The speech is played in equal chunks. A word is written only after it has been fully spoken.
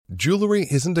Jewelry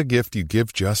isn't a gift you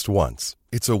give just once.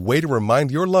 It's a way to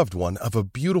remind your loved one of a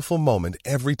beautiful moment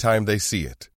every time they see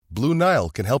it. Blue Nile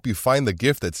can help you find the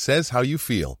gift that says how you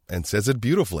feel and says it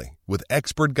beautifully, with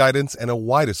expert guidance and a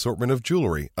wide assortment of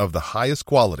jewelry of the highest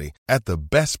quality at the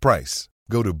best price.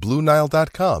 Go to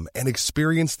BlueNile.com and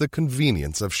experience the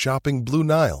convenience of shopping Blue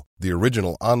Nile, the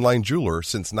original online jeweler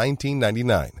since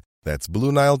 1999. That's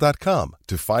BlueNile.com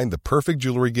to find the perfect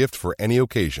jewelry gift for any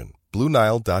occasion.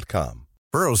 BlueNile.com.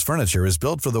 Burrow's furniture is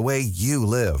built for the way you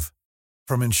live.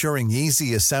 From ensuring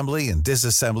easy assembly and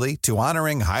disassembly to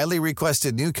honoring highly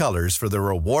requested new colors for their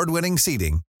award-winning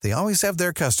seating, they always have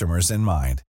their customers in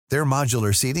mind. Their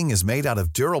modular seating is made out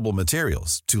of durable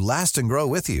materials to last and grow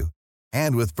with you.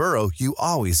 And with Burrow, you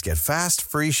always get fast,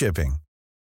 free shipping.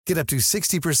 Get up to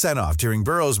 60% off during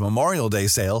Burrow's Memorial Day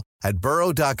sale at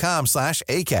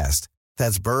burrow.com/ACAST.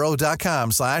 That's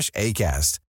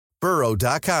burrow.com/ACAST.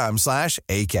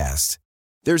 burrow.com/ACAST.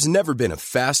 There's never been a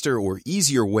faster or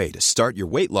easier way to start your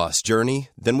weight loss journey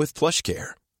than with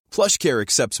PlushCare. PlushCare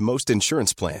accepts most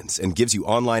insurance plans and gives you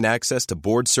online access to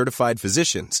board-certified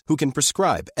physicians who can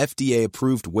prescribe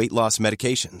FDA-approved weight loss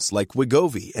medications like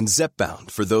Wegovy and Zepbound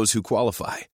for those who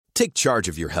qualify. Take charge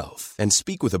of your health and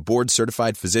speak with a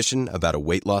board-certified physician about a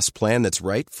weight loss plan that's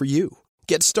right for you.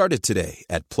 Get started today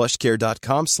at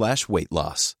plushcare.com/weight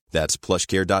loss. That's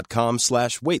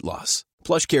plushcare.com/weight loss.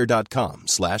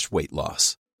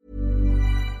 plushcare.com/weight-loss.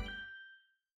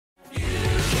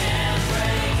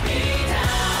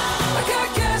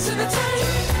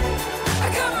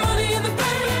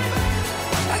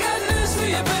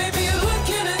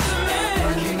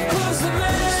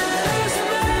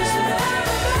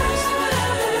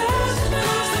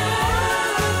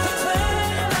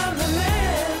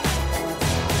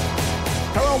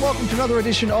 Welcome to another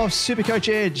edition of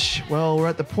SuperCoach Edge. Well, we're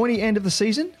at the pointy end of the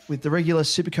season with the regular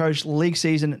SuperCoach League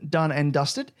season done and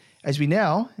dusted as we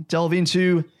now delve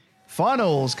into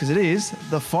finals, because it is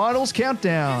the finals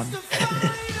countdown.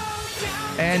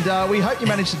 And we hope you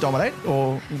managed to dominate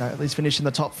or, at least finish in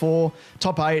the top 4,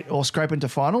 top 8 or scrape into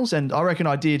finals. And I reckon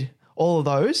I did all of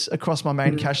those across my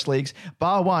main cash leagues,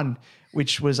 bar one,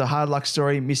 which was a hard luck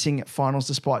story, missing finals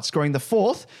despite scoring the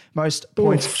 4th most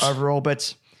points overall.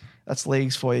 But that's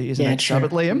leagues for you, isn't it? True.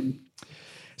 But Liam,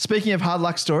 speaking of hard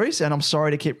luck stories, and I'm sorry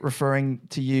to keep referring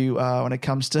to you when it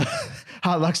comes to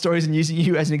hard luck stories and using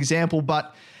you as an example,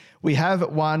 but we have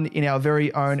one in our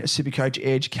very own SuperCoach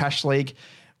Edge Cash League,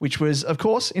 which was, of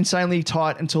course, insanely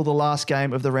tight until the last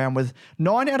game of the round, with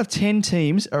 9 out of 10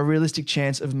 teams a realistic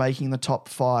chance of making the top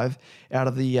 5 out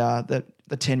of the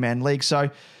 10-man league.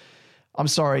 So I'm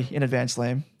sorry in advance,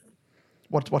 Liam.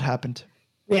 What happened?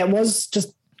 Yeah, it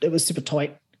was super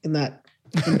tight in that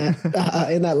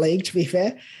league, to be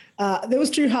fair. There was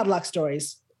 2 hard luck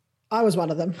stories. I was one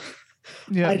of them.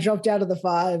 Yeah. I dropped out of the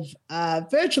 5,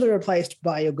 virtually replaced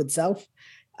by your good self.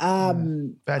 I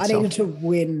needed to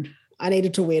win. And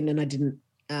I didn't.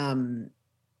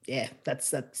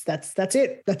 That's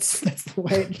it. That's the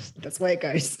way it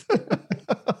goes.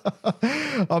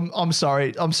 I'm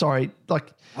sorry.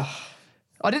 Like,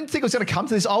 I didn't think it was going to come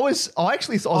to this. I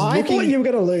thought you were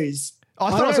going to lose.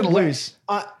 I thought I was going to lose.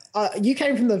 You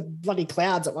came from the bloody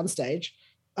clouds at one stage.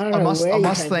 I don't know I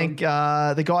must thank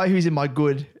the guy who's in my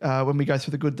good when we go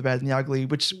through the good, the bad, and the ugly,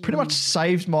 which pretty much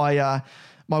saved my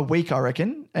my week, I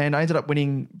reckon. And I ended up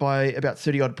winning by about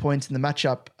 30-odd points in the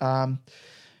matchup,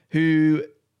 who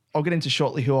I'll get into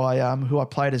shortly who I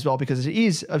played as well, because it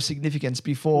is of significance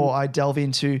before I delve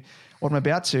into what I'm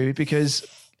about to, because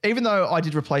even though I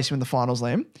did replace you in the finals,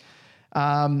 Liam,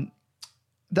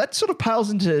 that sort of pales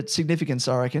into significance,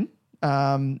 I reckon,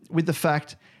 with the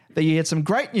fact that you had some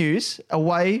great news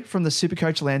away from the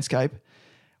SuperCoach landscape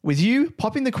with you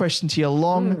popping the question to your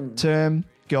long-term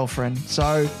girlfriend.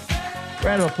 So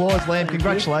round of applause, Liam.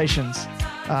 Congratulations.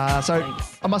 So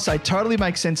I must say, totally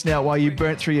makes sense now why you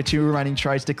burnt through your 2 remaining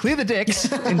trades to clear the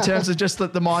decks in terms of just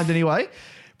the mind anyway.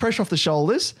 Pressure off the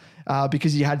shoulders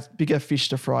because you had bigger fish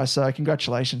to fry. So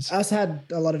congratulations. I also had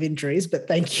a lot of injuries, but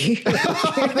thank you.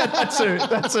 That's who.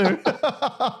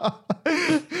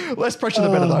 Less pressure the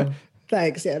better though.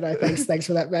 Thanks. Yeah, no, thanks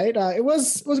for that, mate. It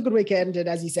was a good weekend, and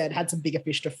as you said, had some bigger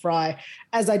fish to fry,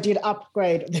 as I did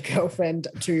upgrade the girlfriend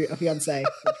to a fiance,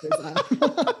 which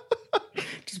was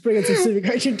just bringing some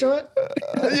SuperCoach into it.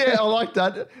 Yeah, I like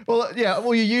that. Well, yeah.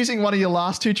 Well, you're using one of your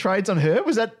last 2 trades on her.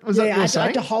 Was that I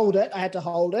had to hold it.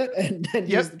 and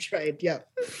use the trade. Yeah.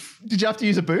 Did you have to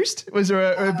use a boost? Was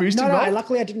there a boost involved? No.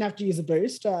 Luckily, I didn't have to use a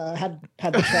boost. I had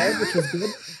the trade, which was good.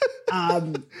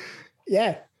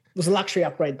 Yeah, it was a luxury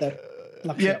upgrade though.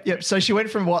 Yep. So she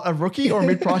went from a rookie or a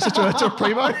mid-pricer to a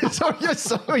primo. So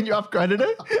when you upgraded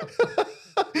her.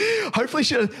 Hopefully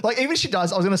she like even if she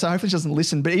does, I was going to say hopefully she doesn't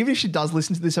listen, but even if she does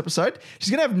listen to this episode, she's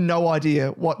going to have no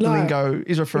idea what the lingo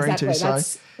is referring to. So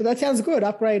that sounds good.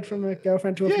 Upgrade from a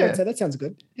girlfriend to a fiance. That sounds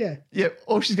good. Yeah. Yeah.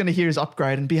 All she's going to hear is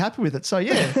upgrade and be happy with it. So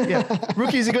yeah.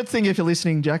 Rookie's a good thing if you're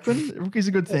listening, Jacqueline. Rookie's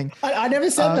a good thing. I never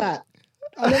said that.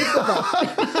 I never said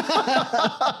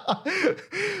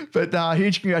that. But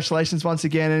huge congratulations once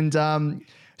again. And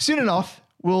soon enough,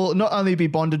 we'll not only be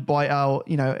bonded by our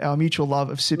mutual love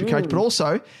of SuperCoach, but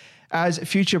also as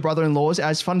future brother-in-laws.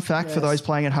 As fun fact for those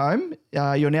playing at home,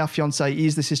 your now fiance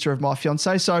is the sister of my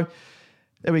fiance. So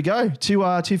there we go. Two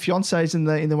fiancés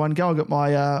in the one go. I've got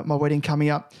my wedding coming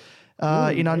up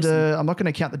I'm not going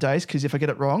to count the days because if I get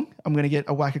it wrong, I'm going to get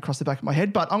a whack across the back of my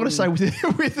head. But I'm going to say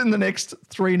within the next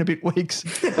 3 and a bit weeks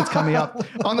that's coming up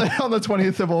on the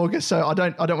 20th of August. So I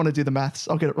don't want to do the maths.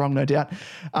 I'll get it wrong, no doubt.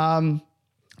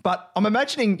 But I'm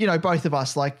imagining, both of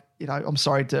us, I'm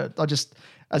sorry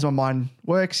as my mind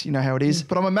works, you know how it is.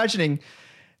 But I'm imagining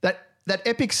that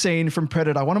epic scene from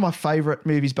Predator, one of my favorite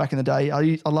movies back in the day.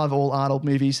 I love all Arnold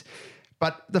movies.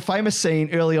 But the famous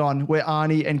scene early on where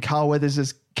Arnie and Carl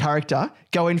Weathers' character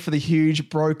go in for the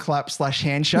huge bro clap /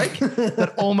 handshake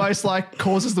that almost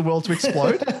causes the world to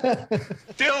explode.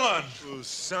 Dylan, you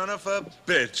son of a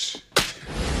bitch.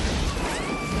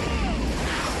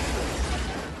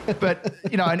 But,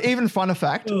 an even funner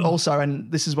fact also,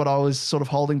 and this is what I was sort of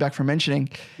holding back from mentioning,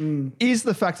 is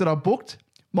the fact that I booked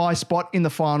my spot in the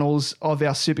finals of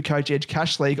our SuperCoach Edge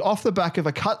Cash League off the back of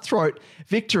a cutthroat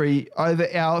victory over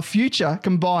our future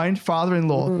combined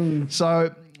father-in-law.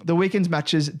 So the weekend's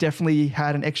matches definitely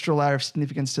had an extra layer of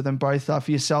significance to them both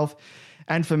for yourself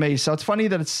and for me. So it's funny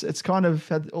that it's kind of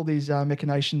had all these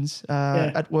machinations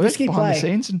at work behind the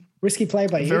scenes. And risky play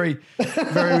by you. Very,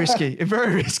 very risky.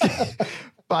 Very risky.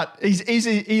 But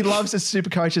he loves his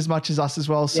SuperCoach as much as us as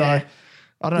well. So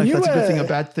I don't know if that's a good thing or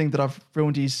bad thing that I've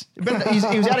ruined his. But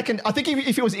he was out of. I think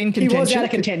if he was in contention, he was out of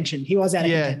contention.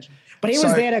 But he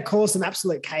was there to cause some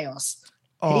absolute chaos.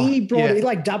 He brought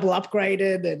it double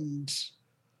upgraded, and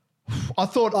I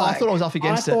thought I was up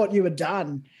against it. I thought you were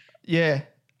done. Yeah,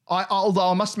 although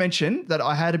I must mention that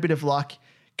I had a bit of luck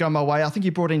going my way. I think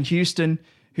he brought in Houston,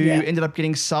 who ended up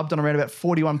getting subbed on around about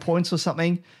 41 points or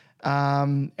something.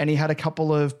 And he had a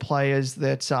couple of players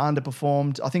that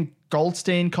underperformed. I think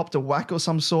Goldstein copped a whack or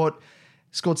some sort,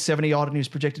 scored 70 odd, and he was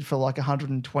projected for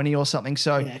 120 or something.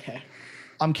 So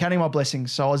I'm counting my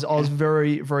blessings. So I was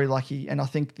very, very lucky. And I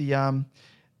think the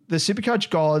SuperCoach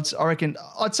gods, I reckon,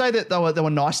 I'd say that they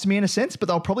were nice to me in a sense, but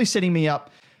they were probably setting me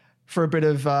up for a bit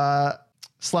of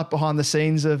slap behind the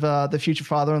scenes of the future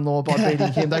father-in-law by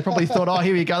beating him. They probably thought,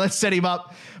 here we go, let's set him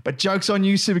up. But joke's on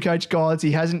you, SuperCoach gods.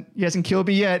 He hasn't killed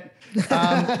me yet.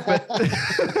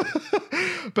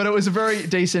 But it was a very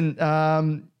decent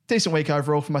week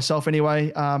overall for myself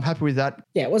anyway. Happy with that.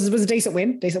 Yeah, it was a decent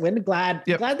win. Glad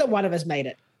that one of us made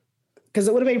it. Because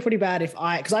it would have been pretty bad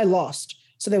because I lost.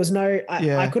 So there was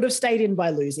I could have stayed in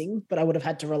by losing, but I would have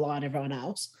had to rely on everyone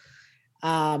else.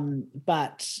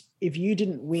 But if you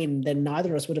didn't win, then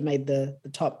neither of us would have made the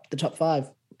top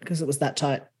 5 because it was that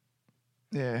tight.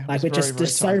 Yeah. With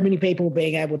just so many people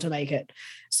being able to make it.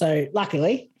 So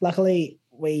luckily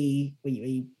we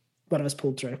one of us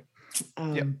pulled through.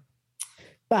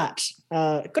 But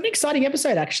got an exciting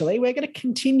episode, actually. We're going to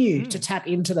continue to tap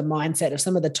into the mindset of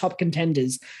some of the top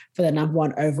contenders for the number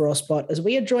 1 overall spot as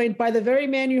we are joined by the very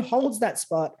man who holds that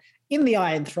spot in the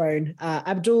Iron Throne,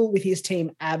 Abdul with his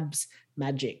team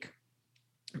AbsMagic.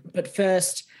 But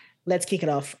first, let's kick it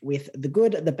off with the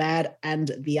good, the bad,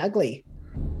 and the ugly.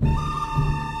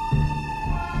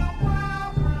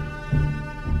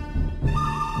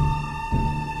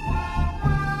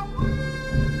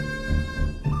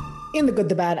 In the good,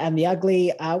 the bad, and the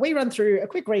ugly, we run through a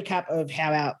quick recap of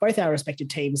how both our respective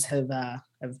teams have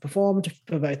performed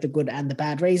for both the good and the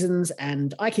bad reasons.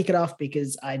 And I kick it off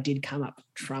because I did come up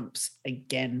trumps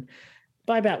again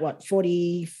by about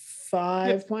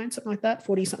 45 points, something like that,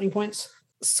 40-something points.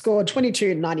 Scored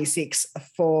 22.96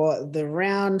 for the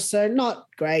round. So not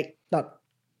great, not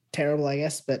terrible, I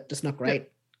guess, but just not great.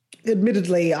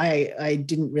 Admittedly, I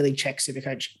didn't really check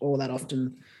SuperCoach all that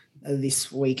often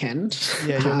this weekend.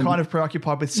 Yeah, you're kind of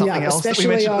preoccupied with something else that we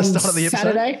mentioned at the start of the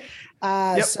episode. Saturday.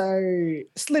 So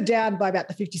slid down by about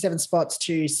the 57 spots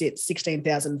to sit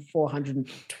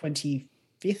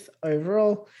 16,425th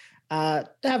overall.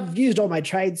 I've used all my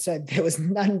trades, so there was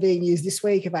none being used this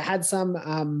week. If I had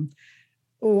some,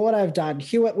 what I've done,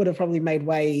 Hewitt would have probably made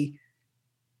way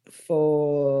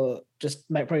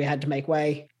probably had to make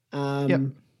way.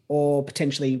 Or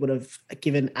potentially would have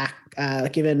given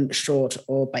Short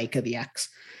or Baker the axe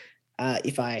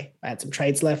if I had some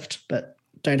trades left, but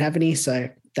don't have any. So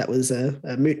that was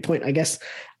a moot point, I guess.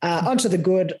 Onto the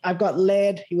good. I've got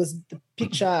Laird. He was the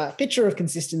picture of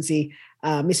consistency,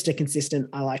 Mr. Consistent,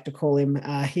 I like to call him.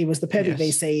 He was the perfect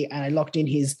VC, and I locked in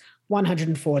his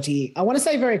 140. I want to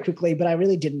say very quickly, but I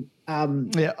really didn't. I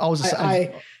was the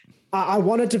same. I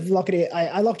wanted to lock it in.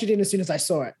 I locked it in as soon as I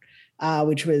saw it,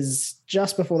 which was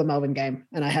just before the Melbourne game,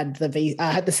 and I had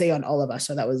the C on Oliver,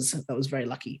 so that was very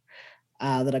lucky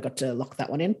that I got to lock that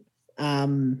one in.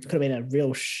 Could have been a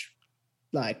real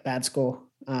bad score.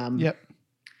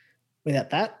 Without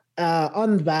that,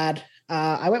 on bad,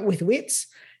 I went with Wits.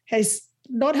 Has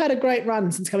not had a great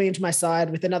run since coming into my side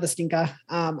with another stinker.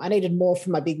 I needed more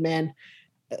from my big man.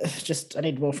 I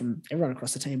need more from everyone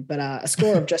across the team, but a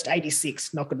score of just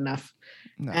 86, not good enough.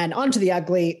 No. And onto the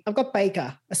ugly, I've got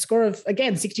Baker, a score of,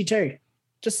 again, 62,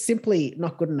 just simply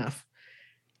not good enough.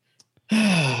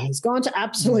 He's gone to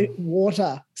absolute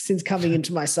water since coming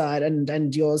into my side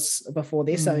and yours before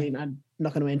this. I mean, I'm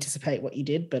not going to anticipate what you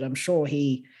did, but I'm sure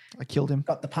I killed him.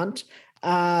 Got the punt.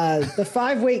 The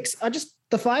 5 weeks,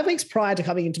 the 5 weeks prior to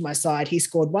coming into my side, he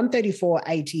scored 134,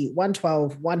 80,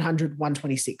 112, 100,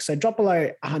 126. So drop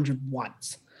below 100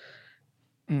 once.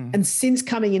 And since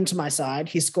coming into my side,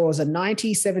 he scores a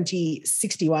 90, 70,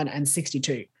 61, and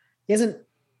 62. He hasn't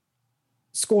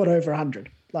scored over 100.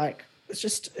 Like, it's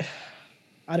just,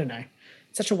 I don't know.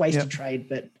 It's such a wasted trade,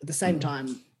 but at the same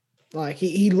time, like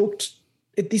he looked,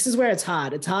 this is where it's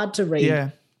hard. It's hard to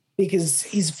read because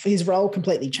his role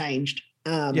completely changed.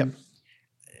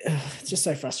 It's just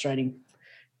so frustrating.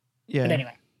 Yeah. But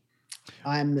anyway,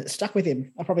 I'm stuck with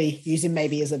him. I'll probably use him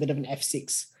maybe as a bit of an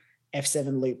F6,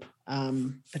 F7 loop,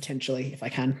 potentially, if I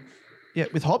can. Yeah,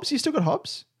 with Hobbs? You still got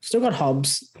Hobbs? Still got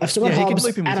Hobbs. I've still got Hobbs,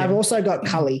 and I've also got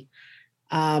Cully.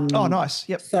 Oh, nice.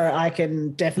 Yep. So I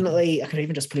could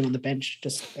even just put him on the bench,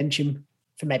 just bench him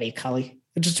for maybe Cully.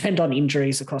 It just depends on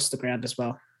injuries across the ground as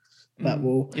well. But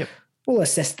we'll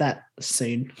assess that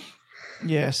soon.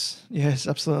 Yes,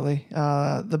 absolutely.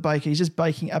 The baker, he's just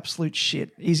baking absolute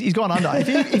shit. He's gone under.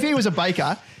 If he was a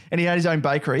baker and he had his own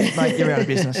bakery, mate, you're out of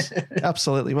business.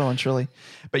 Absolutely, well and truly.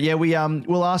 But yeah,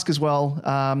 we'll ask as well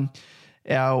our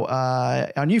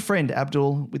new friend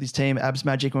Abdul with his team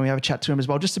AbsMagic when we have a chat to him as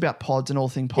well, just about pods and all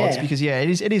things pods, because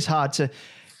it is hard to.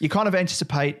 You kind of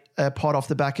anticipate a pod off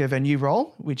the back of a new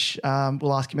role, which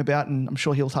we'll ask him about, and I'm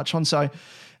sure he'll touch on. So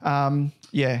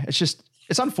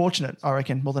it's unfortunate, I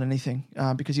reckon, more than anything,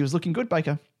 because he was looking good,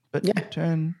 Baker, but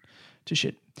turn to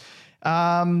shit.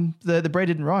 The bread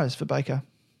didn't rise for Baker.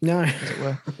 No. As it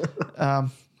were.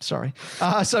 Sorry.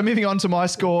 So moving on to my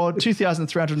score,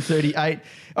 2,338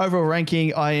 overall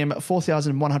ranking. I am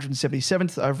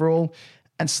 4,177th overall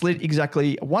and slid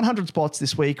exactly 100 spots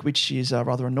this week, which is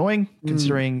rather annoying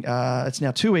considering it's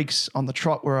now 2 weeks on the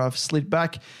trot where I've slid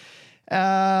back.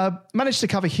 Managed to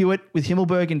cover Hewitt with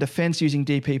Himmelberg in defence using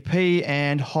DPP,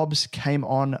 and Hobbs came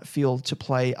on field to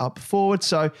play up forward.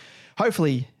 So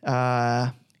hopefully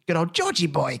good old Georgie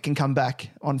boy can come back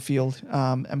on field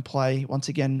and play once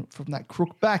again from that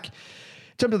crook back. In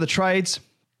terms of the trades,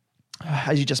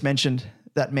 as you just mentioned,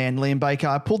 that man, Liam Baker,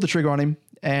 I pulled the trigger on him.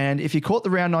 And if you caught the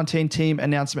round 19 team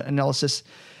announcement analysis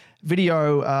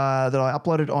video that I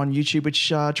uploaded on YouTube, which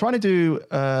trying to do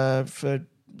for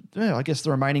I guess the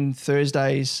remaining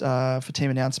Thursdays for team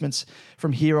announcements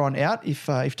from here on out, if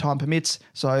time permits.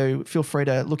 So feel free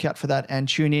to look out for that and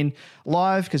tune in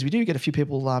live, because we do get a few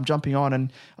people jumping on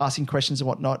and asking questions and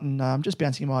whatnot, and just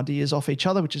bouncing ideas off each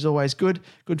other, which is always good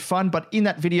fun. But in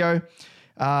that video,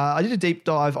 I did a deep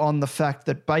dive on the fact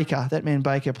that that man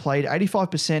Baker, played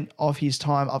 85% of his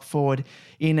time up forward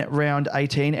in round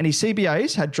 18, and his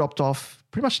CBAs had dropped off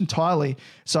pretty much entirely.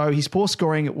 So his poor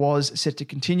scoring was set to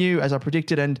continue, as I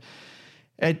predicted, and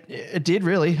it did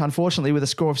really, unfortunately, with a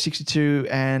score of 62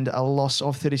 and a loss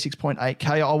of 36.8K.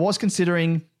 I was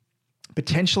considering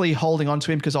potentially holding on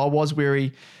to him because I was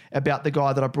wary about the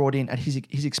guy that I brought in at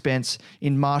his expense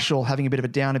in Marshall having a bit of a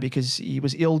downer because he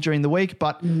was ill during the week.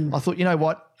 But I thought, you know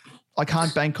what? I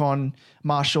can't bank on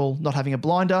Marshall not having a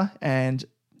blinder and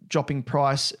dropping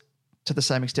price to the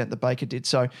same extent that Baker did.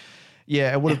 So,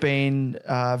 yeah, it would have been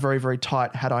very, very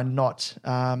tight had I not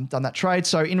done that trade.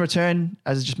 So in return,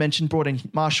 as I just mentioned, brought in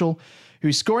Marshall,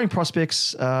 whose scoring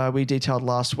prospects we detailed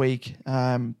last week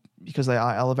because they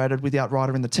are elevated with the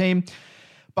outrider in the team.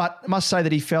 But I must say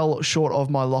that he fell short of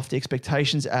my lofty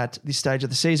expectations at this stage of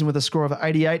the season with a score of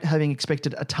 88, having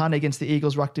expected a ton against the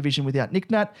Eagles ruck division without Nick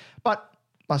Nat. But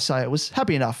I must say I was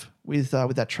happy enough with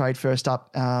that trade first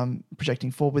up,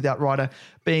 projecting forward without Ryder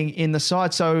being in the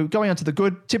side. So going on to the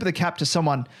good, tip of the cap to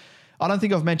someone I don't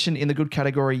think I've mentioned in the good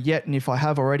category yet, and if I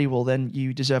have already, well, then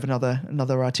you deserve another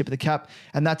tip of the cap,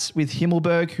 and that's with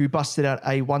Himmelberg, who busted out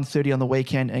a 130 on the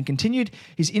weekend and continued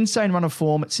his insane run of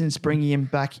form since bringing him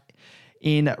back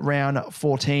in round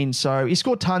 14. So he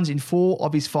scored tons in 4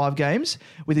 of his 5 games,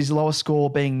 with his lowest score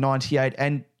being 98.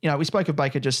 And, we spoke of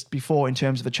Baker just before in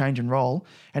terms of a change in role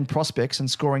and prospects and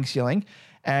scoring ceiling.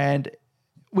 And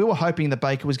we were hoping that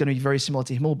Baker was going to be very similar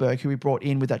to Himmelberg, who we brought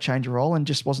in with that change of role, and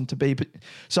just wasn't to be. But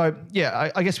so, yeah,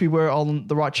 I guess we were on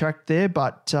the right track there,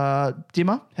 but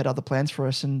Dimmer had other plans for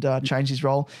us and changed his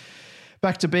role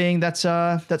back to being that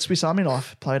Swiss Army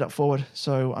knife, played up forward.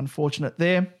 So unfortunate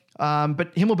there.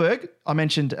 But Himmelberg, I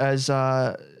mentioned as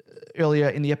earlier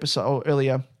in the episode, or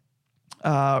earlier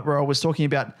where I was talking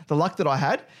about the luck that I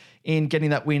had in getting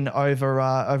that win over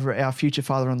our future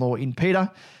father-in-law in Peter.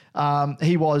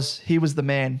 He was the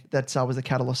man that was the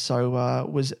catalyst. So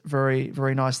was very,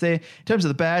 very nice there. In terms of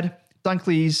the bad,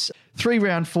 Dunkley's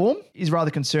 3-round form is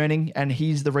rather concerning, and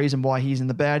he's the reason why he's in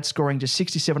the bad, scoring just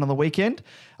 67 on the weekend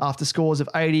after scores of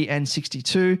 80 and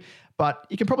 62. But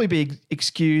he can probably be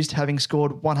excused having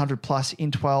scored 100 plus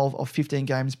in 12 of 15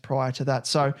 games prior to that.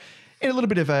 So in a little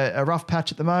bit of a rough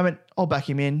patch at the moment. I'll back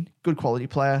him in. Good quality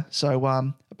player. So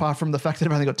apart from the fact that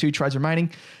I've only got 2 trades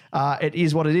remaining, it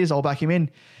is what it is. I'll back him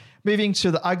in. Moving to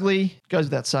the ugly, goes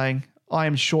without saying, I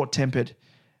am short-tempered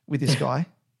with this guy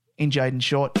in Jaden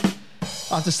Short.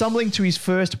 After stumbling to his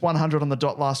first 100 on the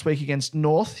dot last week against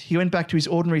North, he went back to his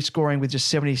ordinary scoring with just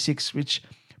 76, which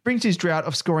brings his drought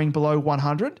of scoring below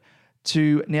 100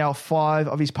 to now 5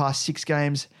 of his past 6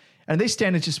 games. And these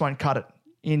standards just won't cut it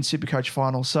in SuperCoach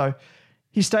finals. So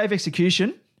his stave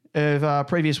execution of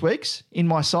previous weeks in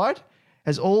my side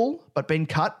has all but been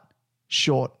cut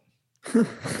short.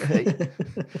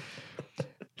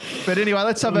 But anyway,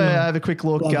 let's have a quick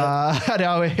look at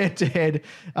our head-to-head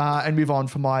and move on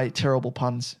from my terrible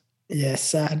puns.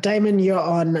 Yes. Damon, you're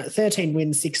on 13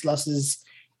 wins, 6 losses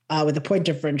with a point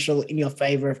differential in your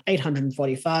favour of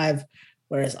 845,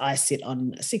 whereas I sit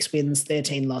on 6 wins,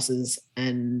 13 losses,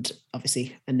 and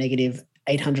obviously a negative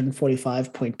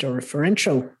 845 point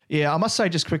differential. Yeah, I must say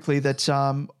just quickly that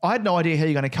I had no idea how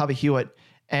you're going to cover Hewitt,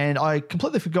 and I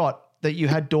completely forgot that you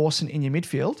had Dawson in your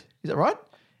midfield. Is that right?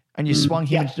 And you swung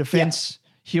him into defence. Yeah.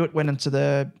 Hewitt went into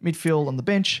the midfield on the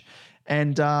bench.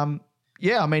 And, I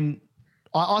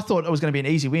thought it was going to be an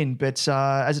easy win, but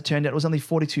as it turned out, it was only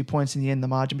 42 points in the end, the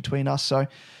margin between us. So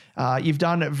you've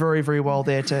done very, very well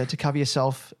there to cover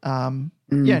yourself. And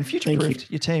future-proofed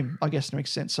your team, I guess,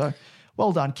 makes sense. So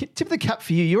well done. Tip of the cap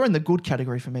for you. You're in the good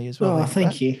category for me as well. Oh,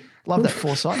 thank you. Love that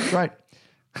foresight. Great.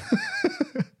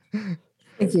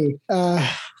 Thank you.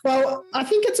 Well, I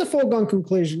think it's a foregone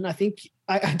conclusion. I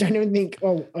don't even think,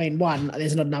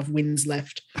 there's not enough wins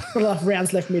left, not enough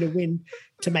rounds left for me to win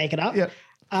to make it up. Yep.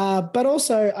 But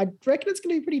also, I reckon it's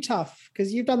going to be pretty tough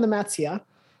because you've done the maths here.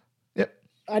 Yep.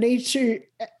 I need to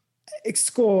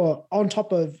score on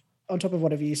top of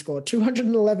whatever you score,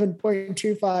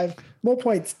 211.25 more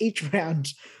points each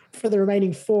round for the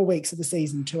remaining 4 weeks of the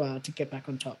season to get back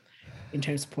on top in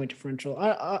terms of point differential.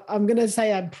 I'm going to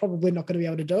say I'm probably not going to be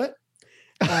able to do it.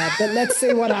 But let's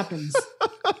see what happens.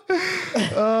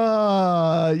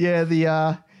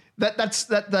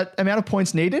 That amount of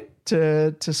points needed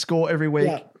to score every week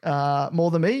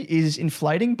more than me is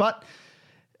inflating, but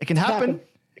it can happen.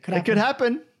 It could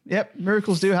happen. Yep,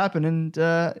 miracles do happen, and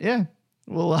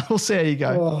we'll see how you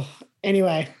go. Oh,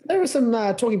 anyway, there were some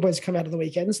talking points come out of the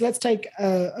weekend, so let's take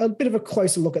a bit of a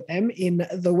closer look at them in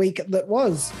the week that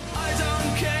was. I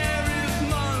don't care if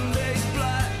Monday's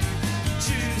black,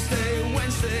 Tuesday,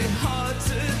 Wednesday, hard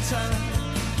to tell,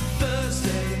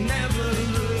 Thursday, never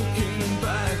looking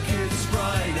back, it's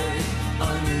Friday,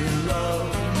 I'm in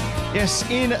love. Yes,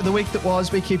 in the week that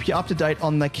was, we keep you up to date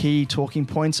on the key talking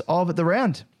points of the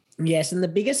round. Yes, and the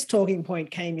biggest talking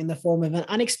point came in the form of an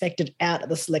unexpected out at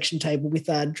the selection table with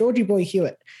Georgie Boy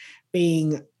Hewitt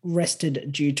being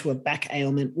rested due to a back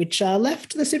ailment, which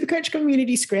left the SuperCoach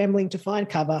community scrambling to find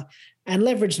cover and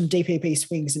leverage some DPP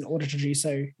swings in order to do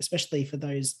so, especially for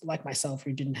those like myself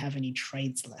who didn't have any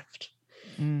trades left.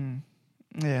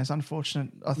 Yeah, it's unfortunate.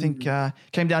 I think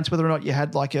came down to whether or not you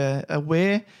had like a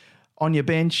Ware on your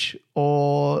bench,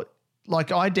 or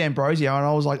like I had D'Ambrosio and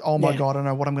I was like, oh my God, I don't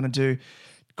know what I'm going to do.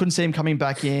 Couldn't see him coming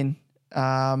back in.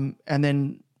 And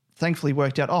then thankfully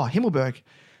worked out, Himmelberg,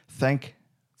 thank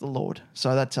the Lord.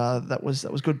 So that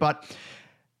was good. But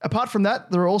apart from that,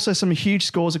 there were also some huge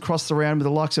scores across the round with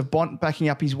the likes of Bont backing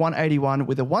up his 181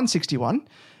 with a 161,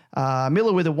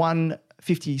 Miller with a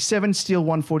 157, Steele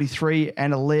 143,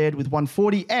 and a Laird with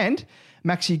 140, and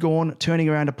Maxi Gawn turning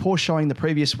around a poor showing the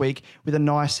previous week with a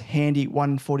nice handy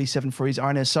 147 for his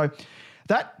owners. So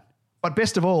that But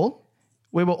best of all,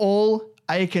 we were all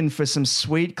aching for some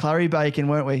sweet clary bacon,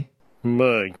 weren't we?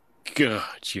 My God,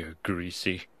 you're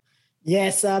greasy.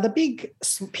 Yes, the big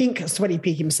pink sweaty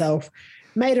pig himself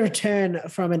made a return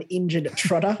from an injured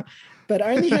trotter, but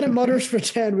only had a moderate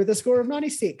return with a score of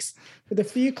 96, with a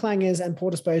few clangers and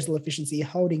poor disposal efficiency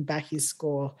holding back his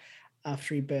score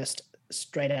after he burst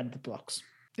straight out of the blocks.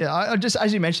 Yeah, I just,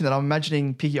 as you mentioned that, I'm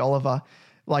imagining Piggy Oliver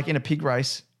like in a pig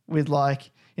race with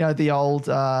like, you know, the old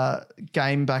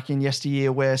game back in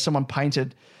yesteryear where someone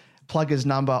painted Plugger's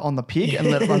number on the pig and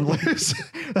let it run loose.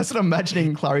 That's what I'm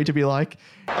imagining Clary to be like.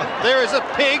 There is a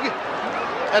pig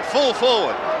at full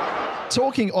forward.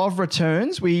 Talking of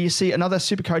returns, we see another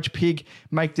Supercoach pig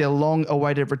make their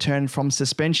long-awaited return from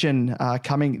suspension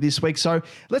coming this week. So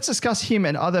let's discuss him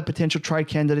and other potential trade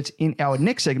candidates in our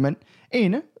next segment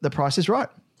in The Price is Right.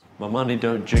 My money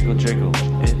don't jiggle, jiggle,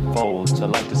 it folds. I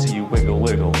like to see you wiggle,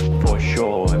 wiggle, for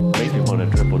sure. It makes me want to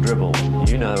dribble, dribble.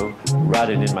 You know,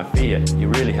 riding in my Fiat, you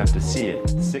really have to see it.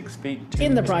 6 feet.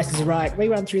 In The Price is Right, we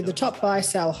run through the top buy,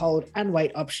 sell, hold, and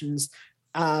wait options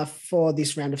for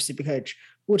this round of Supercoach.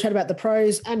 We'll chat about the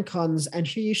pros and cons and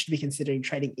who you should be considering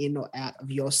trading in or out of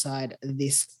your side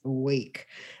this week.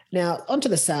 Now, onto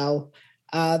the sell.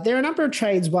 There are a number of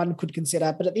trades one could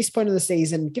consider, but at this point of the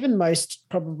season, given most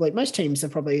teams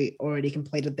have probably already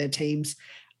completed their teams,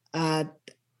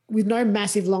 with no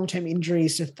massive long-term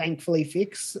injuries to thankfully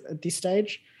fix at this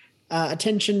stage,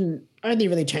 attention only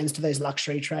really turns to those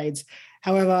luxury trades.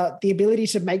 However, the ability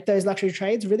to make those luxury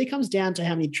trades really comes down to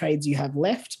how many trades you have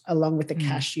left, along with the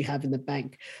cash you have in the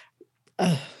bank.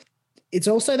 It's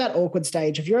also that awkward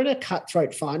stage. If you're in a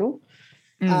cutthroat final,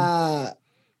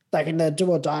 like in the do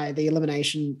or die, the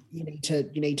elimination, you need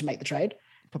to make the trade.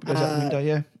 Probably goes out the window,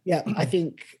 yeah. Yeah, I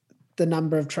think the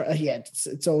number of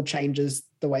it's all changes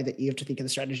the way that you have to think of the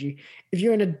strategy. If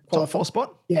you're in a top four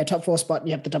spot, and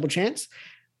you have the double chance,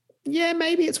 yeah,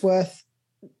 maybe it's worth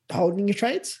holding your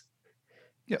trades.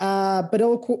 Yep. But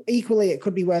equally, it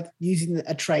could be worth using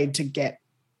a trade to get,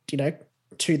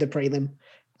 to the prelim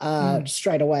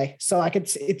straight away. So like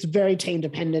it's very team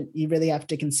dependent. You really have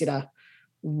to consider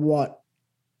what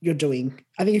you're doing.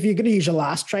 I think if you're going to use your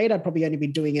last trade, I'd probably only be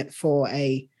doing it for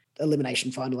a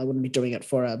elimination final. I wouldn't be doing it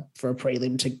for a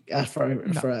prelim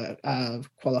for a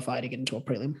qualifier to get into a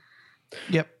prelim.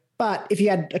 Yep. But if you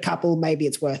had a couple, maybe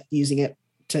it's worth using it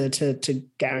to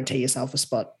guarantee yourself a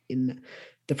spot in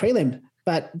the prelim.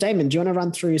 But Damon, do you want to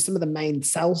run through some of the main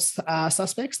sales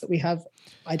suspects that we have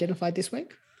identified this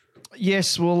week?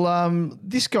 Yes, well,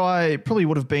 this guy probably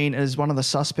would have been as one of the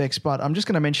suspects, but I'm just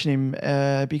going to mention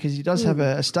him because he does have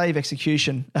a stave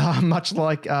execution, much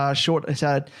like Short has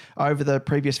had over the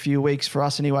previous few weeks for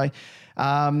us anyway.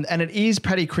 And it is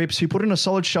Paddy Cripps, who put in a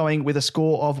solid showing with a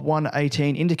score of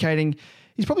 118, indicating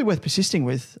he's probably worth persisting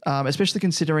with, especially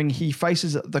considering he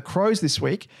faces the Crows this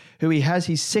week, who he has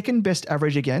his second best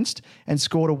average against and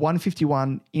scored a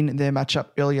 151 in their matchup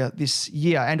earlier this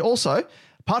year. And also,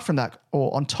 apart from that,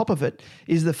 or on top of it,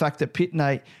 is the fact that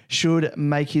Pitney should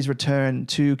make his return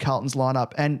to Carlton's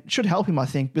lineup and should help him, I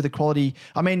think, with the quality.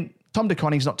 I mean, Tom De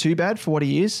Koning's not too bad for what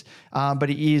he is, but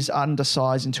he is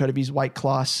undersized in terms of his weight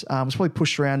class. Was probably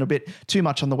pushed around a bit too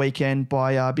much on the weekend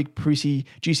by Big Prusy,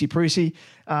 Juicy Prusy.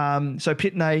 So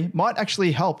Pitney might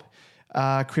actually help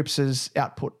Cripps's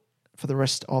output for the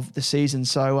rest of the season.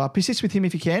 So persist with him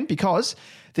if you can, because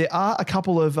there are a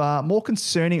couple of more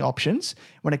concerning options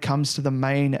when it comes to the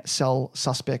main sell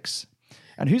suspects.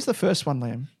 And who's the first one,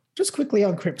 Liam? Just quickly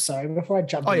on Cripps, before I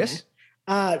jump in. Yes.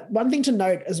 One thing to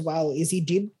note as well is he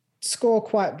did score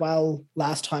quite well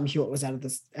last time Hewitt was out of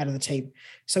the team.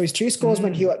 So his two scores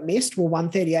when Hewitt missed were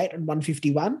 138 and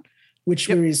 151, which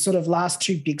were his sort of last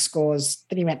two big scores.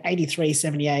 Then he went 83,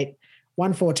 78,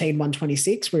 114,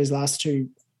 126 were his last two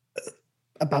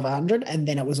above 100. And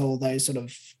then it was all those sort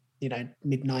of,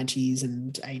 mid 90s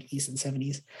and 80s and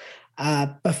 70s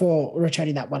before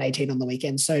returning that 118 on the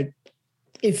weekend. So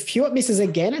if Hewitt misses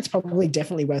again, it's probably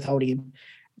definitely worth holding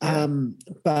him.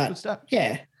 But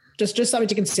yeah, just something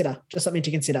to consider. Just something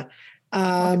to consider.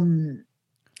 On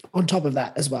top of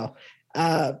that as well.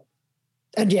 And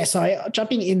yeah, so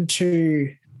jumping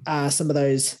into some of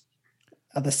those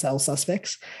other sell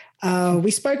suspects. We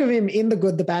spoke of him in the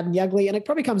good, the bad, and the ugly, and it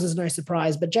probably comes as no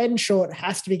surprise, but Jaden Short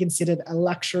has to be considered a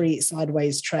luxury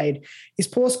sideways trade. His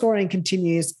poor scoring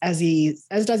continues as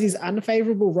does his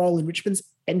unfavourable role in Richmond's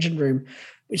engine room,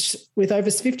 which with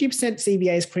over 50%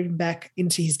 CBAs creeping back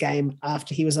into his game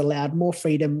after he was allowed more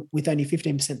freedom with only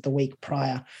 15% the week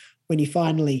prior, when he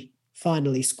finally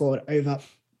scored over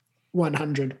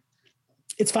 100.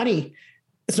 It's funny.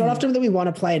 It's not often that we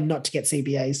want to play and not to get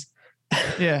CBAs.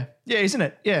 Yeah, isn't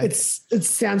it? Yeah, it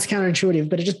sounds counterintuitive,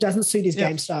 but it just doesn't suit his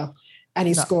game style and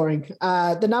his scoring.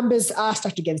 The numbers are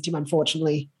stacked against him,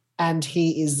 unfortunately, and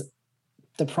he is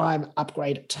the prime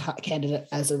upgrade candidate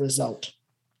as a result.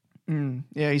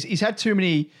 Yeah, he's had too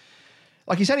many.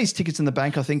 Like, he's had his tickets in the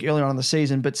bank, I think, earlier on in the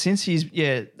season, but since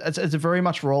it's a very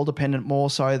much role dependent more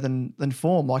so than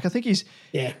form. Like, I think his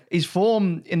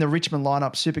form in the Richmond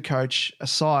lineup, SuperCoach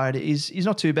aside, is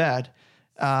not too bad.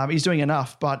 He's doing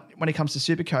enough, but when it comes to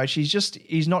SuperCoach,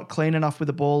 he's not clean enough with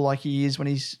the ball like he is when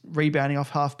he's rebounding off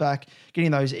halfback,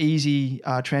 getting those easy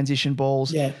transition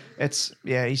balls. Yeah,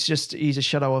 he's a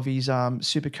shadow of his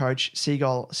SuperCoach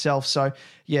Seagull self. So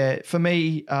for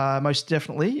me, most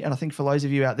definitely, and I think for those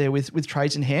of you out there with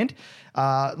trades in hand,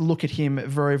 look at him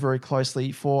very, very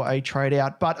closely for a trade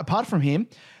out. But apart from him,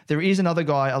 there is another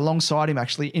guy alongside him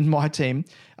actually in my team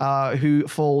who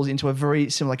falls into a very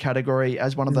similar category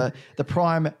as one of the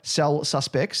prime sell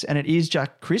suspects, and it is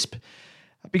Jack Crisp,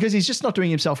 because he's just not doing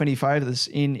himself any favours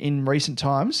in recent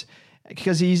times,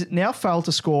 because he's now failed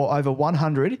to score over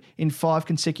 100 in 5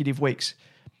 consecutive weeks.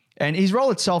 And his role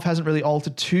itself hasn't really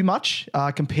altered too much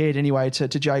compared anyway to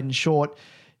Jaden Short,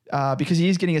 because he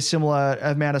is getting a similar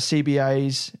amount of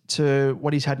CBAs to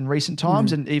what he's had in recent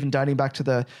times, and even dating back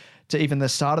to even the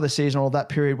start of the season or that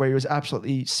period where he was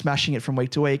absolutely smashing it from week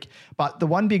to week. But the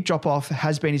one big drop-off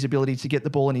has been his ability to get the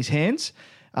ball in his hands,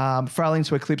 failing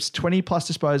to eclipse 20-plus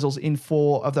disposals in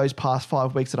 4 of those past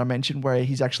 5 weeks that I mentioned, where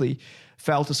he's actually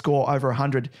failed to score over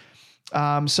 100.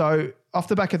 So off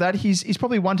the back of that, he's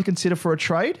probably one to consider for a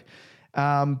trade,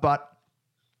 but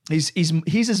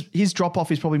his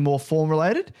drop-off is probably more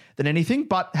form-related than anything.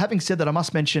 But having said that, I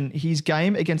must mention his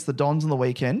game against the Dons on the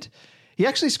weekend. He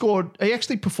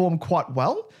actually performed quite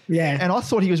well. Yeah. And I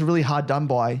thought he was really hard done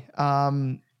by,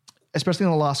 especially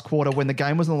in the last quarter when the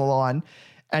game was on the line,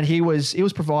 and he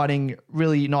was providing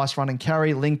really nice run and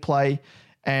carry, link play,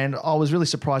 and I was really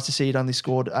surprised to see he'd only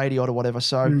scored 80 odd or whatever.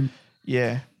 So,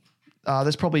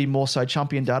 there's probably more so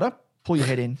champion data. Pull your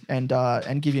head in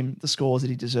and give him the scores that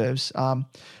he deserves.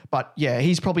 But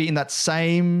he's probably in that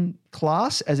same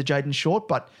class as a Jaden Short,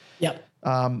 but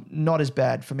not as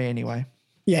bad for me anyway.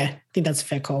 Yeah, I think that's a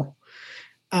fair call.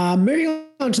 Moving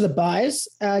on to the buys,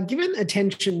 given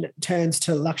attention turns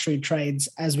to luxury trades,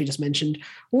 as we just mentioned,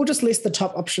 we'll just list the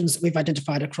top options we've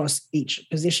identified across each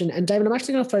position. And David, I'm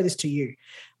actually going to throw this to you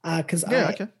because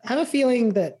I have a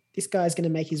feeling that this guy's going to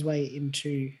make his way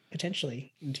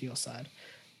potentially into your side.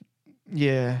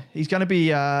 Yeah, he's going to be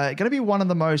one of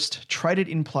the most traded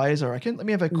in players, I reckon. Let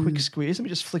me have a quick squeeze. Let me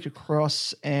just flick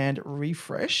across and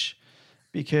refresh,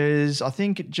 because I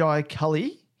think Jai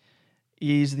Cully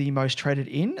is the most traded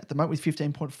in at the moment with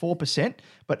 15.4%.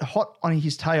 But hot on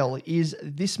his tail is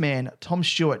this man, Tom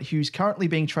Stewart, who's currently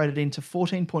being traded into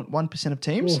 14.1% of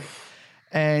teams. Oof.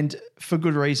 And for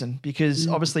good reason, because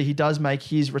obviously he does make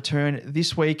his return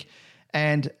this week.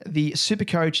 And the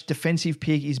SuperCoach defensive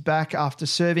pig is back after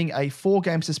serving a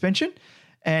 4-game suspension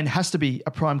and has to be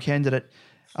a prime candidate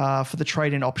for the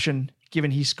trade-in option, given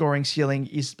his scoring ceiling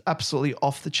is absolutely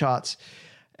off the charts.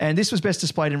 And this was best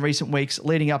displayed in recent weeks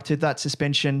leading up to that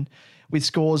suspension, with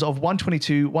scores of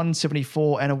 122,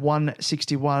 174 and a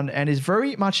 161, and is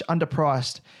very much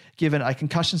underpriced given a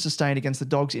concussion sustained against the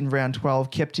Dogs in round 12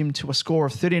 kept him to a score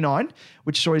of 39,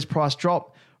 which saw his price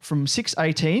drop from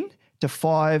 618 to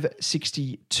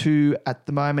 562 at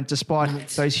the moment, despite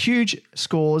those huge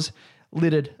scores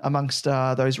littered amongst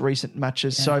those recent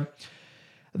matches. Yeah. So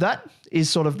that is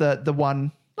sort of the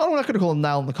one, I'm not going to call a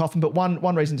nail in the coffin, but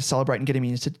one reason to celebrate and get him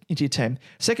into your team.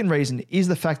 Second reason is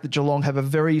the fact that Geelong have a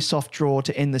very soft draw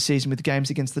to end the season with games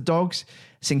against the Dogs,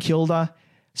 St Kilda,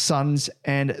 Suns,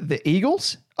 and the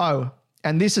Eagles. Oh,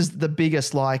 and this is the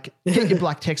biggest, get your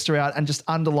black texter out and just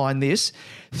underline this.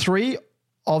 3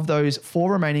 of those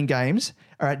 4 remaining games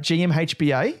are at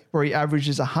GMHBA, where he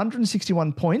averages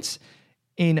 161 points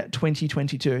in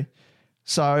 2022.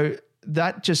 So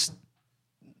that just,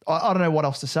 I don't know what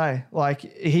else to say.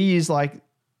 He is we're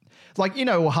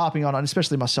harping on, and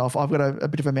especially myself, I've got a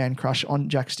bit of a man crush on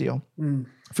Jack Steele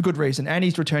for good reason. And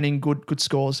he's returning good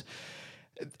scores.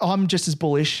 I'm just as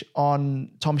bullish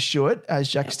on Tom Stewart as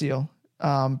Jack Steele,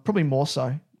 probably more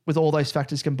so with all those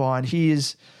factors combined. He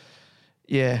is,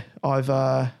 it's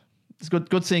a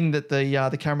good thing that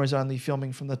the camera's only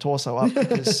filming from the torso up,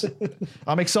 because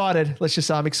I'm excited. Let's just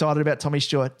say I'm excited about Tommy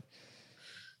Stewart.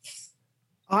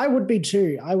 I would be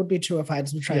too if I had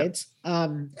some trades.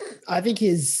 Yep. I think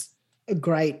he's a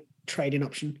great trade-in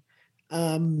option.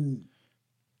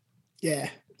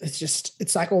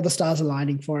 It's like all the stars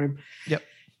aligning for him. Yep.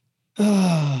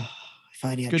 Oh, if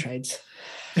I only had trades.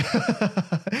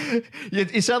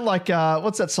 You sound like,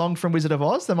 what's that song from Wizard of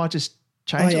Oz? They might just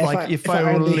change it? Like, if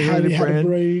I only had a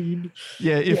brain.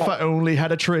 Yeah, if I only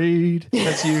had a trade.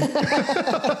 That's you.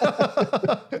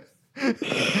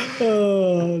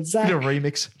 Oh, Zach. Bit of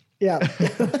remix. Yeah.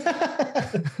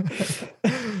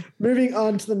 Moving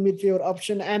on to the midfield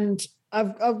option, and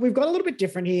we've got a little bit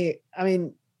different here. I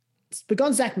mean, we've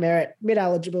gone Zach Merritt,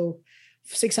 mid-eligible,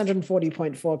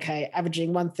 640.4K,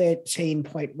 averaging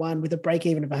 113.1 with a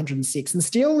break-even of 106. And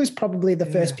Steele is probably the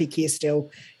first pick here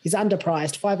still. He's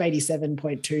underpriced,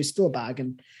 587.2, still a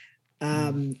bargain.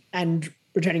 And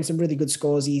returning some really good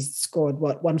scores. He's scored,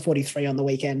 143 on the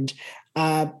weekend.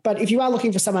 But if you are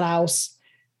looking for someone else,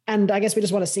 and I guess we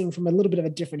just want to sing from a little bit of a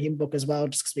different hymn book as well,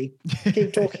 just because we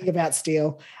keep talking about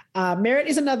Steele. Merritt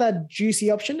is another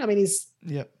juicy option. I mean, he's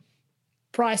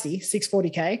pricey,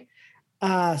 640K.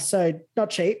 So not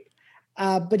cheap.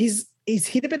 But he's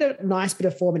hit a nice bit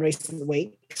of form in recent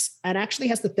weeks and actually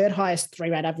has the third highest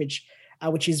 3-round average,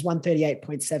 which is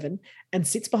 138.7, and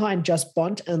sits behind just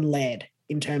Bont and Laird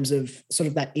in terms of sort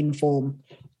of that inform,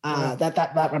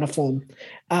 that run of form.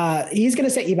 He's going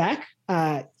to set you back.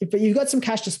 But you've got some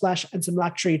cash to splash and some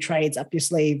luxury trades up your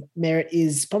sleeve. Merritt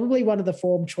is probably one of the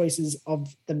form choices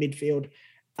of the midfield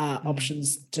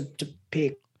options to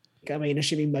pick. I mean,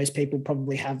 assuming most people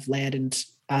probably have Laird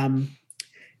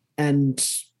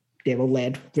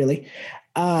Laird really.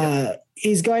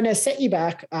 He's going to set you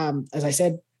back, as I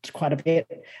said, quite a bit.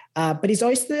 But he's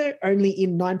also only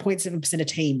in 9.7% of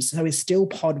teams, so he's still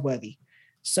pod worthy.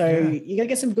 So you're going to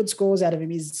get some good scores out of him.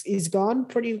 He's gone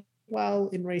pretty well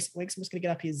in recent weeks. I'm just going to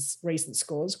get up his recent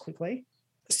scores quickly.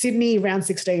 Sydney, round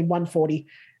 16, 140.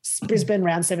 Brisbane,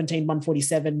 round 17,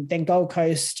 147. Then Gold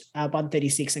Coast,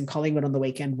 136. And Collingwood on the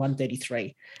weekend,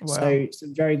 133. Wow. So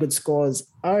some very good scores.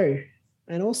 Oh,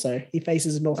 and also he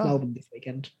faces North Melbourne this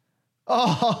weekend.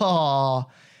 Oh,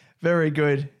 very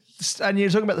good. And you're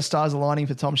talking about the stars aligning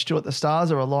for Tom Stewart. The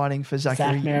stars are aligning for Zach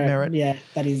Merritt. Yeah,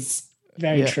 that is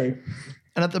very true.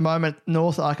 And at the moment,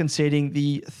 North are conceding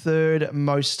the third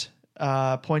most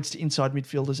points to inside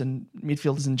midfielders and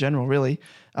midfielders in general, really.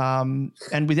 And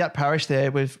without Parrish there,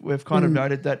 we've kind of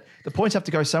noted that the points have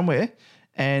to go somewhere,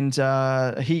 and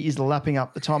he is lapping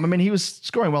up the time. I mean, he was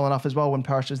scoring well enough as well when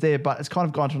Parrish was there, but it's kind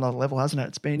of gone to another level, hasn't it?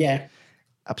 It's been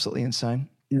absolutely insane.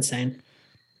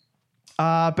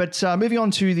 But moving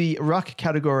on to the ruck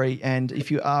category, and if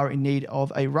you are in need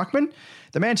of a ruckman,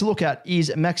 the man to look at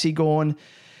is Maxi Gawn,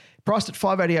 priced at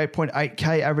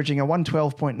 588.8K, averaging a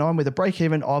 112.9 with a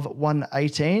break-even of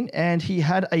 118. And he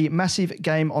had a massive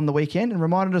game on the weekend and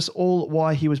reminded us all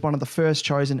why he was one of the first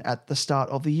chosen at the start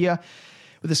of the year.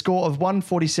 With a score of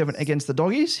 147 against the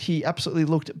Doggies, he absolutely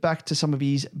looked back to some of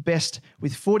his best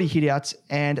with 40 hitouts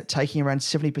and taking around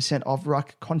 70% of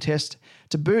ruck contest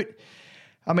to boot.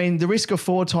 I mean, the risk of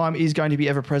forward time is going to be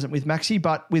ever present with Maxi,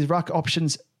 but with ruck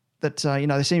options that,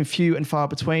 they seem few and far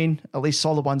between, at least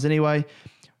solid ones anyway,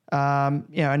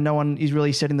 and no one is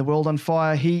really setting the world on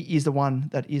fire. He is the one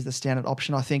that is the standard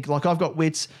option, I think. Like, I've got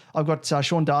Witts, I've got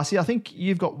Sean Darcy. I think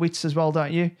you've got Witts as well,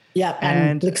 don't you? Yeah,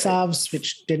 and Blixarves,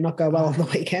 which did not go well on the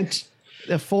weekend.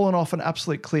 They've fallen off an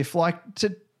absolute cliff. Like,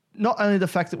 to not only the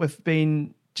fact that we've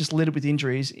been just littered with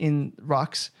injuries in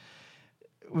rucks,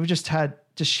 we've just had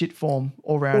just shit form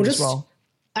all round as well.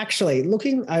 Actually,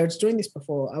 I was doing this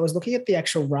before. I was looking at the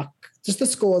actual ruck, just the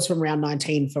scores from round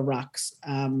 19 for rucks.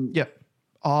 Yep.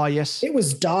 Oh, yes. It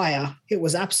was dire. It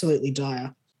was absolutely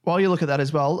dire. While you look at that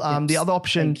as well, the other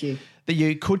option that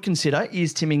you could consider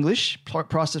is Tim English,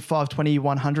 priced at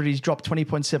 520-100. He's dropped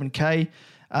 20.7K,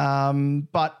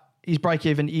 but his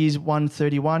break-even is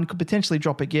 131. Could potentially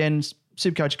drop again.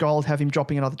 SuperCoach Gold have him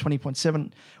dropping another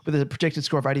 20.7 with a projected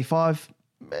score of 85.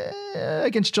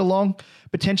 Against Geelong,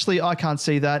 potentially I can't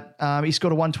see that. He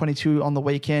scored a 122 on the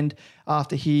weekend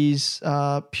after his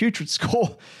putrid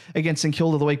score against St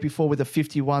Kilda the week before with a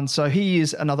 51. So he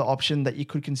is another option that you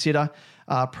could consider,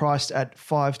 priced at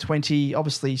 520,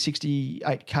 obviously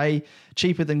 68K,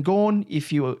 cheaper than Gawn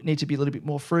if you need to be a little bit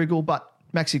more frugal. But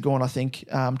Maxi Gawn, I think,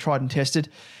 tried and tested.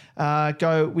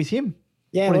 Go with him.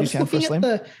 Yeah, well, just looking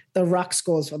at the ruck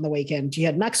scores on the weekend, you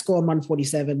had Max Gawn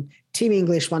 147, Tim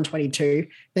English 122.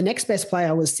 The next best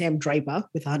player was Sam Draper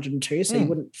with 102, so you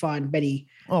wouldn't find many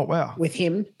with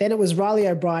him. Then it was Riley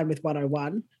O'Brien with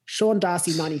 101, Sean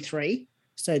Darcy 93,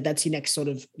 so that's your next sort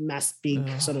of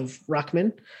sort of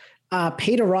ruckman.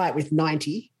 Peter Wright with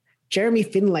 90, Jeremy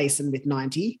Finlayson with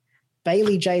 90,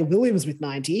 Bailey J. Williams with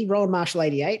 90, Rowan Marshall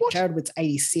 88, Jared Witts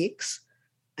 86,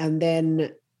 and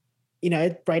then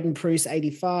Braden Pruce,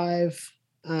 85,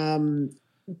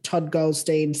 Todd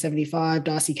Goldstein, 75,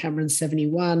 Darcy Cameron,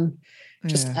 71.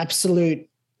 Just absolute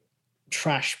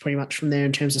trash pretty much from there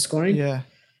in terms of scoring. Yeah.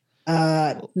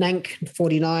 Nank,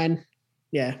 49.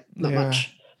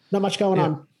 not much going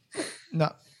on.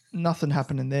 No, nothing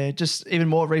happening there. Just even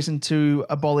more reason to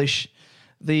abolish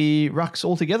the rucks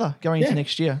altogether going into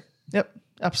next year. Yep,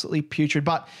 absolutely putrid.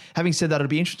 But having said that, it'll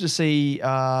be interesting to see.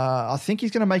 I think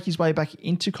he's going to make his way back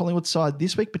into Collingwood's side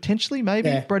this week, potentially, maybe.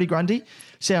 Yeah. Brodie Grundy,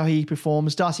 see how he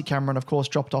performs. Darcy Cameron, of course,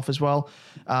 dropped off as well.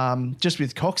 Just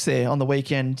with Cox there on the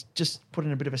weekend, just put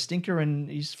in a bit of a stinker and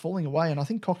he's falling away. And I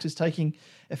think Cox is taking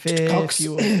a fair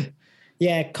few.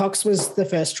 Yeah, Cox was the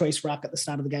first choice ruck at the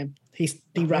start of the game. He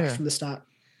rucked from the start.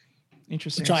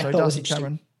 Interesting. Which I thought was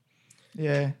interesting.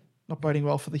 Cameron, not boding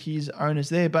well for his owners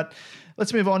there. But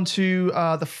let's move on to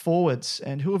the forwards.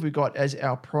 And who have we got as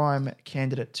our prime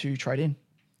candidate to trade in?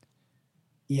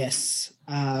 Yes.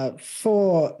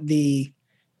 For the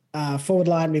forward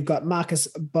line, we've got Marcus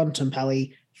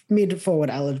Bontempelli, mid-forward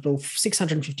eligible,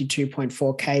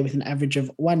 652.4K with an average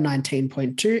of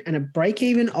 119.2 and a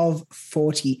break-even of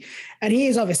 40. And he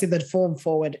is obviously the form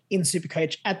forward in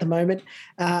SuperCoach at the moment.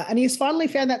 And he has finally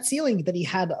found that ceiling that he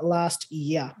had last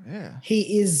year. Yeah.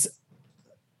 He is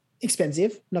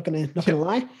expensive, not gonna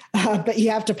lie. But you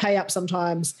have to pay up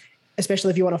sometimes,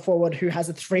 especially if you want a forward who has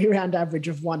a 3-round average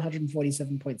of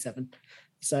 147.7.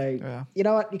 So you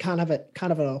know what? You can't have it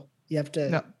all. You have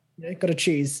to, got to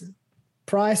choose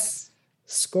price,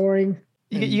 scoring.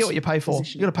 You get what you pay for.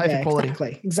 Position. You got to pay for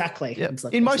quality. Exactly. Yep.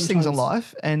 Exactly. In most things in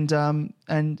life, and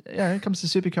it comes to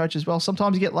SuperCoach as well.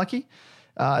 Sometimes you get lucky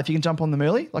if you can jump on them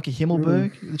early, like a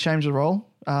Himmelberg, the change the role.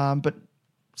 But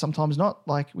sometimes not,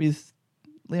 like with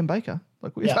Liam Baker,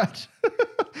 like we've had.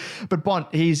 But Bont,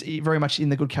 he's very much in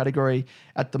the good category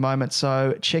at the moment,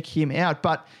 so check him out.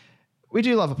 But we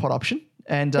do love a pod option.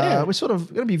 And we're sort of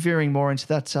going to be veering more into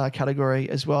that category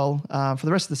as well for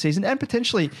the rest of the season and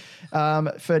potentially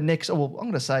for next, I'm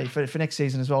going to say for next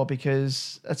season as well,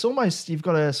 because it's almost, you've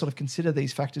got to sort of consider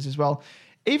these factors as well.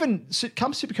 Even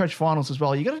come SuperCoach finals as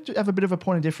well, you've got to have a bit of a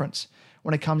point of difference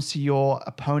when it comes to your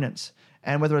opponents.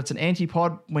 And whether it's an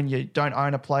anti-pod when you don't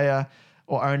own a player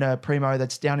or own a primo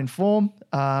that's down in form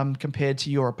compared to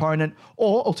your opponent,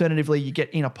 or alternatively, you get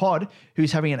in a pod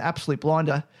who's having an absolute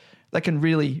blinder, that can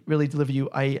really, really deliver you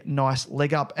a nice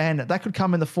leg up. And that could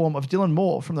come in the form of Dylan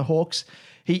Moore from the Hawks.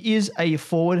 He is a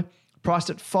forward priced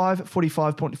at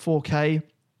 545.4K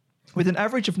with an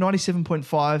average of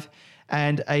 97.5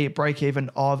 and a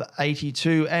break-even of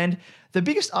 82. And the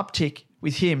biggest uptick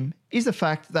with him is the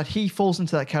fact that he falls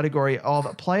into that category of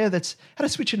a player that's had a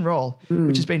switch and roll,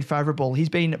 which has been favourable. He's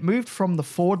been moved from the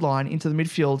forward line into the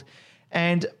midfield,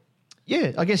 and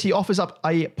I guess he offers up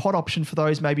a pod option for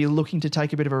those maybe looking to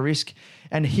take a bit of a risk.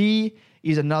 And he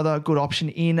is another good option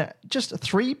in just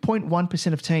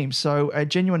 3.1% of teams. So a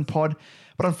genuine pod.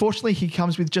 But unfortunately, he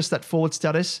comes with just that forward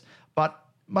status. But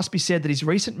must be said that his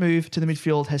recent move to the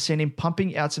midfield has seen him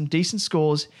pumping out some decent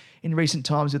scores in recent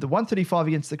times with a 135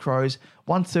 against the Crows,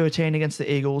 113 against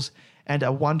the Eagles, and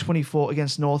a 124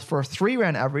 against North for a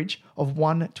 3-round average of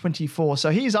 124.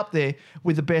 So he is up there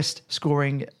with the best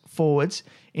scoring forwards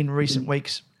in recent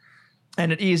weeks.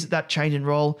 And it is that change in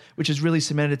role which has really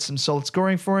cemented some solid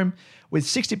scoring for him with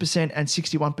 60% and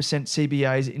 61%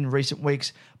 CBAs in recent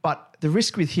weeks. But the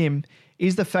risk with him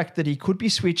is the fact that he could be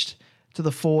switched to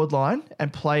the forward line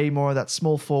and play more of that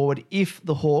small forward if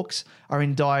the Hawks are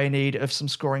in dire need of some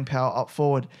scoring power up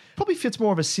forward. Probably fits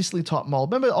more of a Sicily type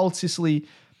mold. Remember old Sicily,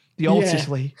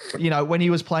 Sicily, when he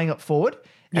was playing up forward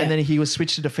and then he was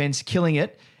switched to defence, killing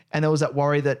it. And there was that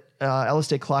worry that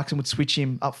Alistair Clarkson would switch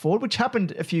him up forward, which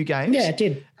happened a few games. Yeah, it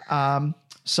did.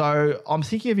 So I'm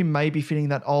thinking of him maybe fitting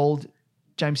that old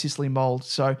James Sicily mold.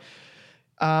 So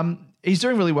he's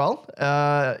doing really well.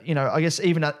 I guess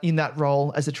even in that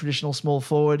role as a traditional small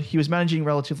forward, he was managing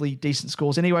relatively decent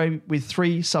scores anyway, with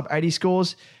 3 sub-80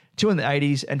 scores, 2 in the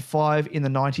 80s and 5 in the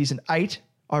 90s and 8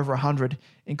 over 100,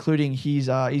 including his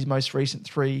most recent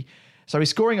 3. So he's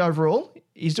scoring overall.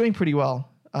 He's doing pretty well.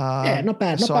 Not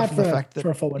bad. Not bad for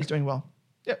a forward. He's doing well.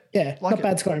 Yep. Yeah, not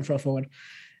bad scoring for a forward.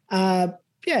 I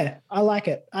like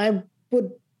it. I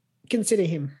would consider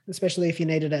him, especially if you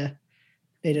needed a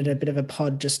bit of a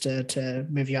pod just to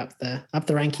move you up the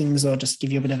rankings, or just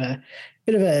give you a bit of a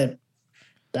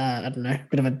I don't know,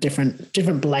 bit of a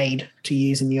different blade to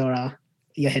use in your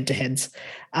head to heads.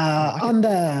 On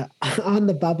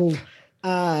the bubble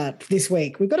this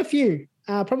week, we've got a few.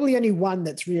 Probably only one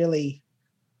that's really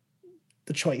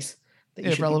the choice.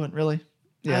 Relevant, really.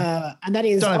 Yeah. And that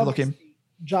is don't overlook him.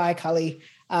 Jai Cully,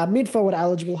 mid-forward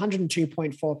eligible,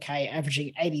 102.4K,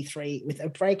 averaging 83 with a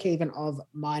break-even of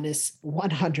minus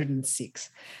 106.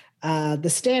 The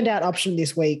standout option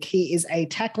this week, he is a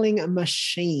tackling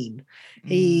machine.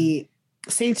 He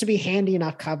seems to be handy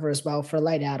enough cover as well for a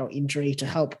late out or injury to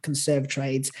help conserve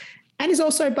trades. and is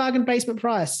also bargain basement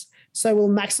price. So we'll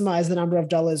maximize the number of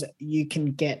dollars you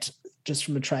can get just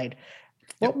from a trade.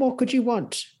 What more could you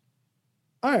want?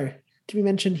 Oh, to be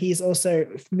mentioned, he is also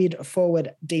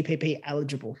mid-forward DPP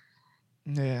eligible.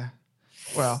 Yeah.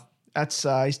 Well, that's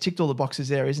he's ticked all the boxes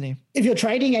there, isn't he? If you're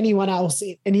trading anyone else,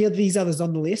 any of these others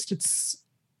on the list, it's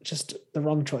just the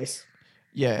wrong choice.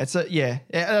 Yeah, it's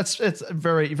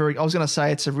very, very. I was going to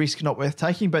say it's a risk not worth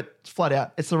taking, but flat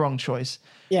out, it's the wrong choice.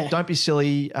 Yeah. Don't be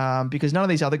silly, because none of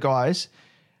these other guys,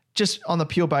 just on the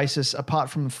pure basis, apart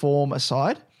from form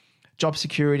aside, job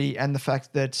security, and the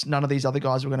fact that none of these other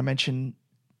guys we're going to mention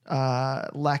none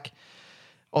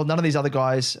of these other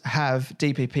guys have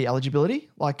DPP eligibility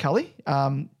like Cully.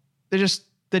 They're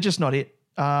just not it.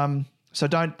 So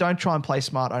don't try and play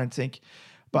smart, I don't think,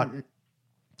 but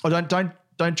or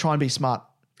don't try and be smart.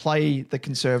 Play the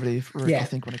conservative route, I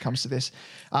think, when it comes to this.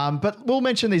 But we'll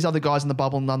mention these other guys in the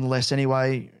bubble nonetheless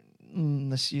anyway,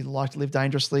 unless you like to live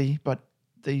dangerously, but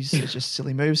these are just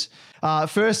silly moves.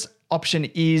 First option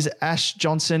is Ash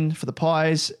Johnson for the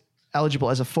Pies, eligible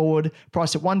as a forward,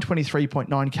 priced at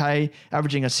 123.9K,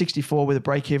 averaging a 64 with a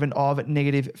break-even of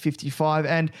 -55.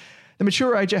 And the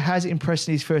mature ager has impressed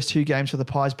in his first two games for the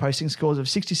Pies, posting scores of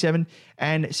 67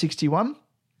 and 61.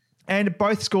 And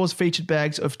both scores featured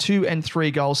bags of 2 and 3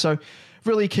 goals. So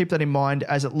really keep that in mind,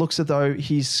 as it looks as though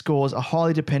his scores are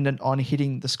highly dependent on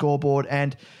hitting the scoreboard.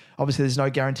 And obviously there's no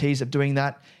guarantees of doing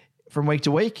that from week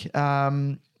to week. I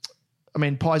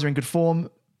mean, Pies are in good form,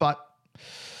 but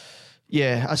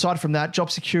yeah, aside from that, job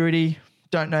security,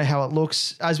 don't know how it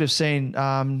looks. As we've seen,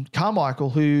 Carmichael,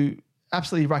 who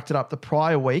absolutely racked it up the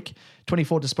prior week,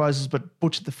 24 disposals but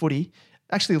butchered the footy,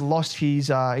 actually lost his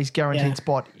guaranteed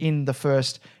spot in the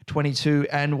first 22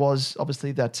 and was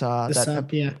obviously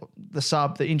the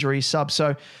injury sub.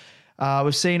 So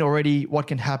we've seen already what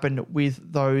can happen with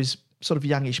those sort of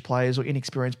youngish players or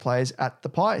inexperienced players at the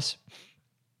Pies.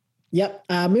 Yep.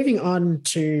 Moving on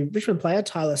to Richmond player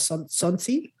Tyler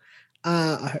Sonsi.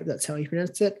 I hope that's how you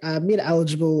pronounce it.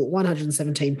 Mid-eligible,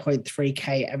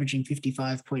 117.3K, averaging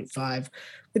 55.5,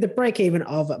 with a break-even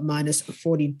of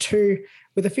 -42,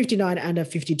 with a 59 and a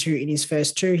 52 in his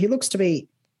first two. He looks to be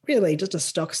really just a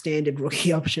stock standard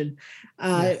rookie option.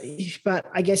 But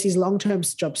I guess his long-term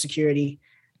job security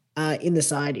in the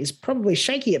side is probably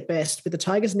shaky at best, with the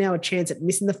Tigers now a chance at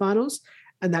missing the finals,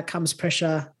 and that comes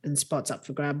pressure and spots up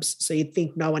for grabs. So you'd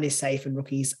think no one is safe, and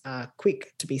rookies are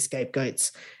quick to be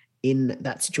scapegoats in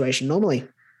that situation normally.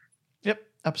 Yep,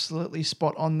 absolutely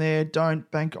spot on there. Don't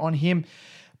bank on him.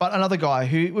 But another guy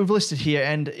who we've listed here,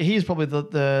 and he is probably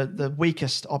the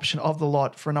weakest option of the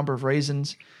lot for a number of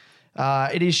reasons.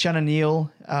 It is Shannon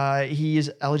Neal. He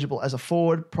is eligible as a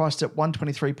forward, priced at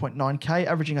 123.9K,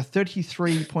 averaging a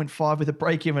 33.5 with a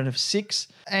break-even of 6.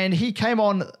 And he came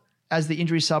on as the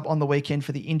injury sub on the weekend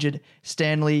for the injured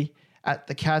Stanley at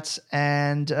the Cats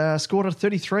and scored a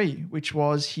 33, which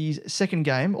was his second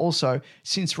game also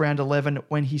since round 11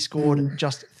 when he scored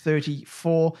just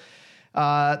 34.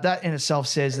 That in itself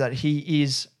says that he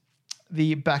is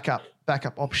the backup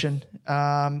option.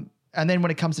 And then when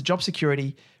it comes to job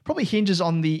security, probably hinges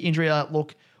on the injury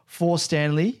outlook for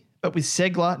Stanley, but with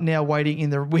Segler now waiting in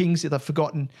the wings, the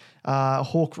forgotten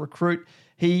Hawk recruit,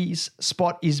 his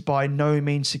spot is by no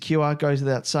means secure, goes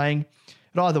without saying.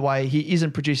 But either way, he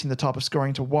isn't producing the type of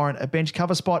scoring to warrant a bench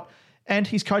cover spot, and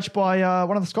he's coached by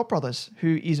one of the Scott brothers,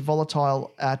 who is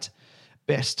volatile at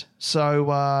best. So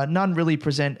none really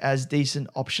present as decent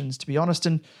options, to be honest.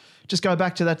 And just go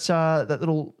back to that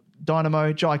little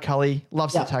dynamo, Jai Cully,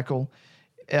 loves the tackle.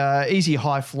 Easy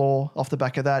high floor off the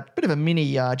back of that. Bit of a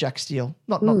mini Jack Steele.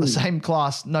 Not the same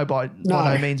class, by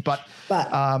no means, but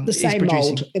the same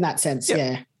mold in that sense,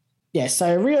 Yeah,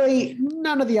 so really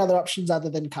none of the other options other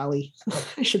than Cully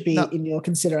should be in your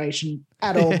consideration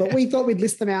at all. But we thought we'd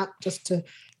list them out just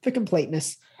for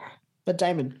completeness. But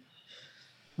Damon,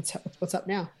 what's up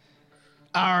now?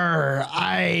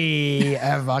 I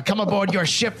have come aboard your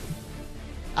ship.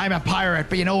 I'm a pirate,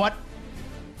 but you know what?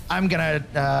 I'm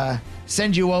gonna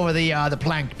send you over the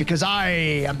plank because I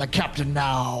am the captain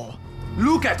now.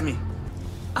 Look at me.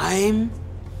 I'm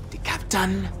the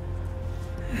captain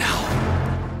now.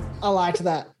 I liked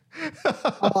that.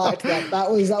 That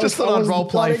was just thought I'd role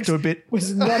play to a bit.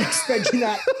 Was not expecting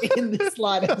that in the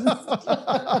slightest.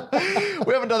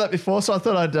 We haven't done that before, so I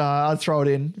thought I'd throw it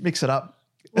in, mix it up.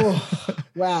 Oh,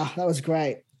 wow, that was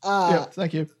great.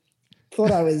 Thank you.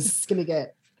 Thought I was gonna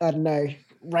get, I don't know,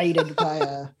 raided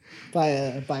by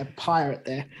a pirate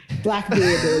there.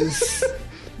 Blackbeard is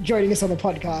joining us on the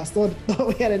podcast. Thought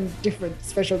we had a different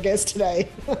special guest today.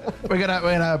 We're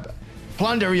gonna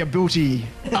plunder your booty.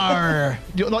 Not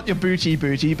your booty,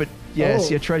 but Yes,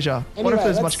 your treasure. Anyway, what if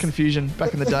there's much confusion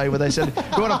back in the day where they said,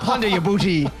 we want to plunder your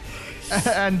booty?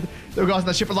 And the guys on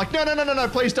the ship are like, no,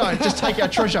 please don't. Just take our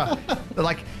treasure. They're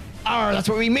like, oh, that's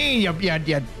what we mean, you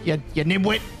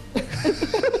nibwit.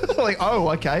 Like, oh,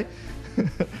 okay.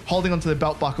 Holding onto their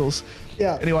belt buckles.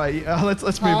 Yeah. Anyway,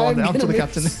 let's move on now to the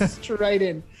captain. Straight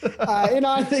in. In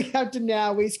I'm the captain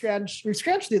now. We've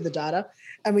scrounged through the data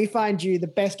and we find you the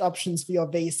best options for your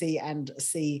VC and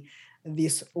C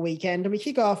this weekend. And we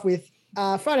kick off with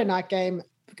Friday night game.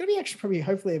 It's going to be actually probably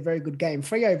hopefully a very good game.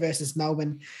 Freo versus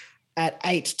Melbourne at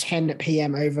 8:10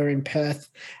 p.m. over in Perth.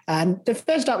 And the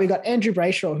first up, we've got Andrew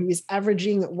Brayshaw, who is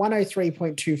averaging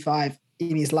 103.25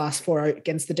 in his last 4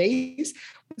 against the Ds,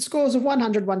 with scores of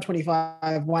 100,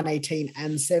 125, 118,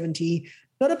 and 70.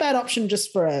 Not a bad option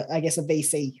just for, a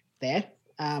VC there,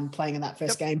 playing in that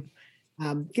first game.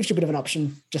 Gives you a bit of an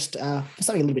option just for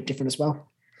something a little bit different as well.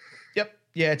 Yep.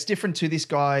 Yeah, it's different to this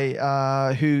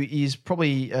guy who is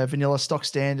probably a vanilla stock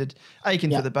standard Aiken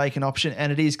for the bacon option,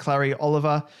 and it is Clary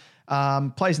Oliver.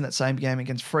 Plays in that same game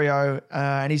against Freo,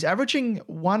 and he's averaging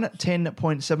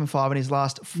 110.75 in his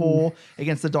last 4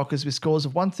 against the Dockers with scores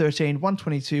of 113,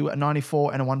 122, a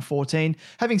 94, and a 114.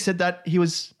 Having said that, he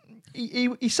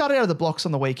started out of the blocks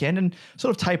on the weekend and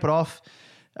sort of tapered off.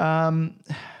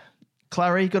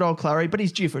 Clary, good old Clary, but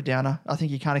he's due for a downer. I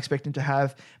think you can't expect him to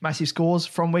have massive scores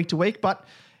from week to week, but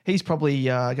he's probably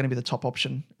going to be the top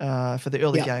option for the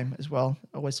early game as well.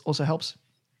 Always also helps.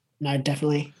 No,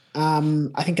 definitely.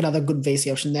 I think another good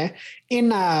VC option there. In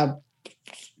the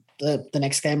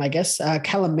next game, I guess,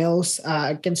 Callum Mills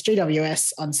against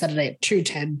GWS on Saturday at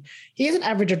 2:10. He has an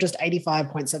average of just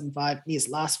 85.75 in his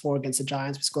last 4 against the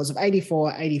Giants with scores of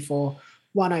 84, 84,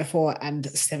 104, and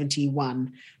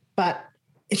 71. But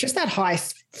it's just that high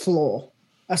floor.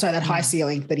 Oh, sorry, that high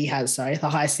ceiling that he has. Sorry, the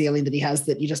high ceiling that he has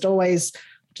that you just always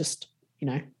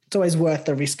it's always worth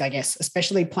the risk, I guess,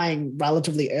 especially playing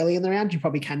relatively early in the round. You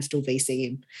probably can still VC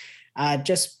him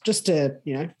just to,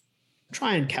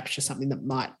 try and capture something that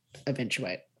might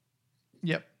eventuate.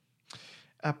 Yep,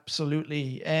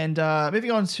 absolutely. And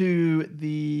moving on to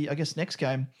the, next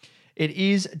game. It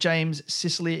is James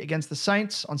Sicily against the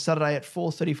Saints on Saturday at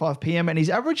 4:35 p.m. And he's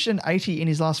averaged an 80 in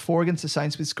his last 4 against the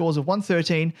Saints with scores of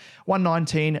 113,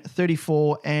 119,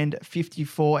 34, and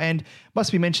 54. And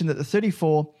must be mentioned that the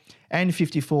 34 and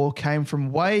 54 came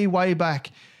from way, way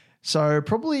back. So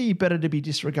probably better to be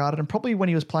disregarded, and probably when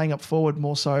he was playing up forward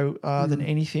more so than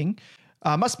anything.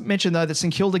 Must mention, though, that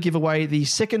St Kilda give away the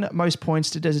second most points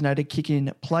to designated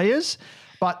kick-in players.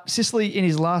 But Sicily, in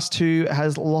his last 2,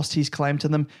 has lost his claim to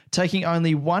them, taking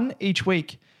only 1 each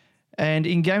week. And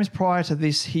in games prior to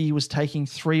this, he was taking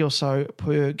 3 or so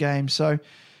per game. So a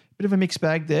bit of a mixed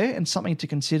bag there, and something to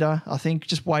consider, I think.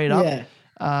 Just weigh it up.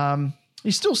 Yeah.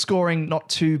 He's still scoring not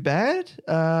too bad.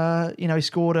 He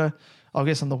scored on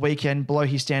the weekend below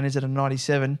his standards at a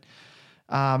 97.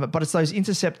 But it's those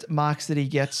intercept marks that he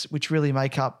gets which really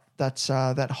make up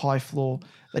that high floor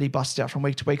that he busts out from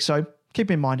week to week. So keep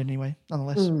in mind anyway,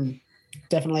 nonetheless.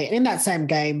 Definitely. In that same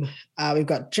game, we've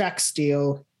got Jack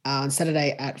Steele on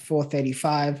Saturday at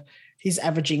 4:35. He's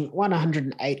averaging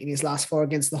 108 in his last 4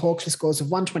 against the Hawks with scores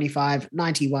of 125,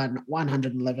 91,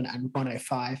 111, and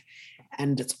 105.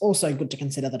 And it's also good to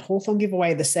consider that Hawthorn give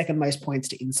away the second most points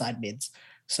to inside mids.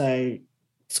 So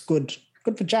it's good.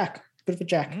 Good for Jack. Good for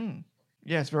Jack.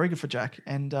 Yeah, it's very good for Jack.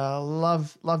 And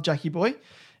love Jackie boy,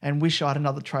 and wish I had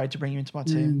another trade to bring him into my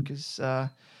team because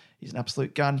he's an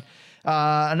absolute gun.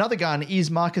 Another gun is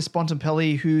Marcus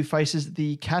Bontempelli, who faces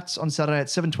the Cats on Saturday at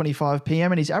 7:25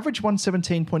 p.m. and he's averaged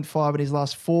 117.5 in his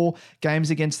last 4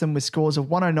 games against them with scores of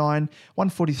 109,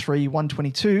 143,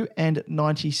 122 and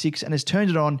 96, and has turned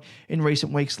it on in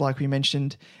recent weeks like we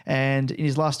mentioned. And in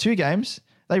his last 2 games,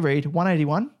 they read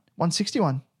 181,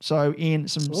 161. So in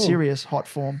some serious hot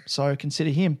form. So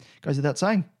consider him. Goes without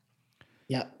saying.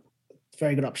 Yeah,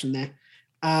 very good option there.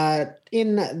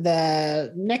 In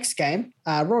the next game,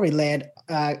 Rory Laird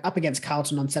up against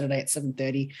Carlton on Saturday at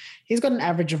 7:30. He's got an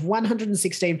average of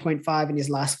 116.5 in his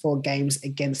last 4 games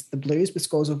against the Blues with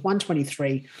scores of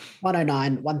 123,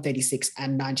 109, 136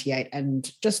 and 98.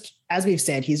 And just as we've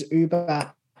said, he's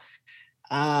uber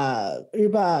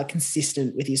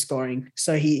consistent with his scoring.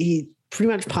 So he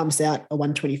pretty much pumps out a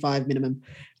 125 minimum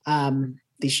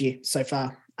this year so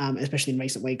far, especially in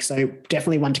recent weeks. So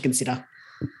definitely one to consider.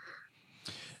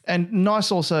 And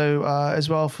nice also as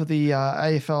well for the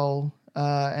AFL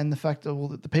and the fact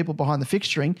that the people behind the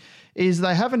fixturing is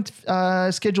they haven't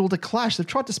scheduled a clash. They've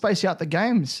tried to space out the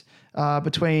games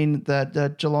between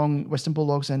the Geelong Western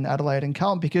Bulldogs and Adelaide and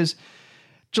Carlton, because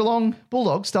Geelong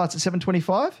Bulldogs starts at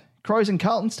 7:25, Crows and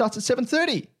Carlton starts at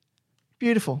 7:30.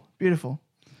 Beautiful, beautiful.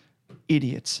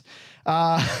 idiots.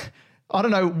 I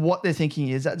don't know what they're thinking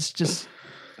is. That's just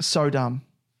so dumb.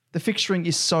 The fixturing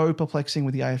is so perplexing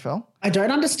with the AFL. I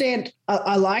don't understand.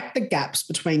 I like the gaps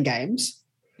between games.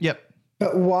 Yep.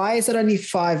 But why is it only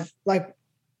 5? Like,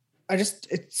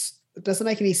 it doesn't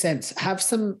make any sense. Have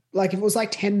some, like, if it was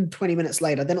like 10, 20 minutes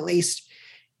later, then at least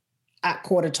at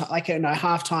quarter time, like,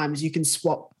 half times, you can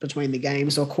swap between the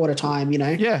games, or quarter time,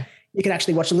 Yeah. You can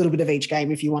actually watch a little bit of each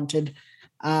game if you wanted.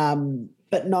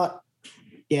 But not,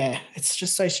 it's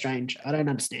just so strange. I don't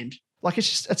understand. Like,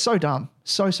 it's so dumb.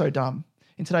 So dumb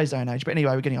in today's day and age. But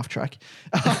anyway, we're getting off track.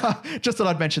 Just thought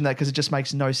I'd mention that because it just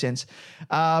makes no sense.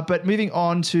 But moving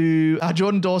on to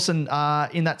Jordan Dawson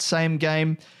in that same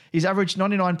game, he's averaged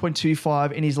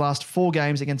 99.25 in his last 4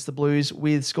 games against the Blues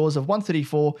with scores of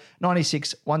 134,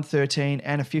 96, 113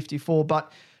 and a 54.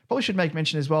 But probably should make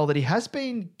mention as well that he has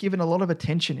been given a lot of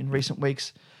attention in recent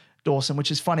weeks, Dawson, which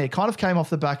is funny. It kind of came off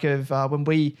the back of when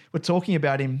we were talking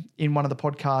about him in one of the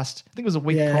podcasts. I think it was a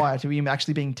week prior to him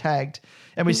actually being tagged.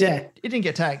 And we said it didn't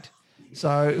get tagged.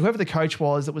 So whoever the coach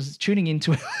was that was tuning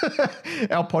into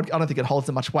our podcast, I don't think it holds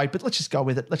that much weight, but let's just go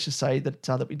with it. Let's just say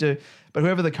that we do. But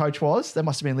whoever the coach was, they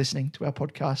must have been listening to our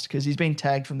podcast because he's been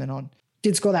tagged from then on.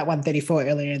 Did score that 134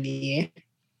 earlier in the year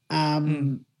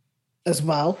as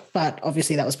well. But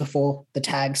obviously that was before the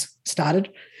tags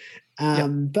started.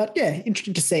 But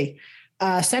interesting to see.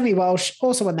 Sammy Walsh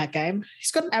also won that game.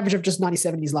 He's got an average of just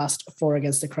 97 in his last 4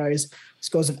 against the Crows.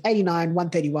 Scores of 89,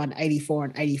 131, 84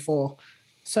 and 84.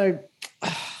 So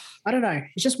I don't know.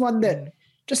 It's just one that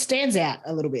just stands out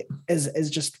a little bit as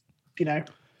just,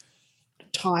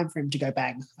 time for him to go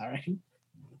bang, I reckon.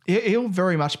 He'll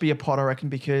very much be a pot, I reckon,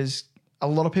 because a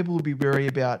lot of people will be wary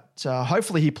about,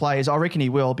 hopefully he plays. I reckon he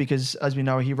will because, as we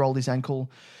know, he rolled his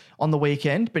ankle on the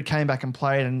weekend, but came back and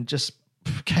played and just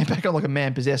came back on like a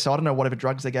man possessed. So I don't know whatever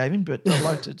drugs they gave him, but I'd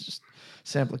like to just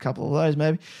sample a couple of those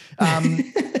maybe.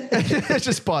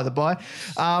 Just by the by.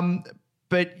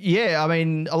 But yeah, I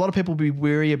mean, a lot of people will be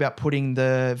wary about putting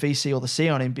the VC or the C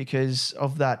on him because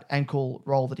of that ankle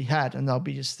roll that he had. And they'll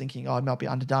be just thinking, it might be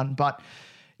underdone. But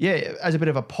yeah, as a bit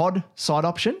of a pod side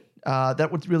option,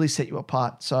 that would really set you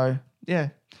apart. So yeah,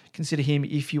 consider him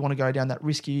if you want to go down that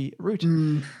risky route.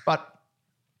 But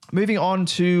moving on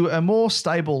to a more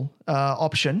stable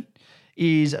option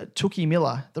is Tookie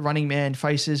Miller, the running man,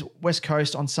 faces West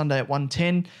Coast on Sunday at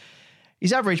 110.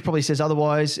 His average probably says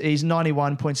otherwise. He's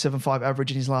 91.75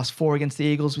 average in his last 4 against the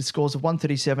Eagles with scores of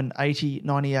 137, 80,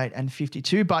 98 and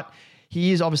 52. But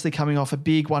he is obviously coming off a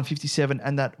big 157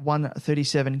 and that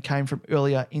 137 came from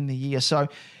earlier in the year. So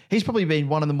he's probably been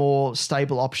one of the more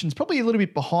stable options, probably a little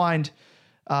bit behind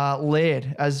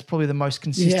Laird as probably the most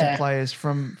consistent players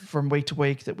from week to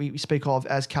week that we speak of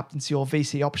as captaincy or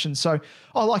VC options. So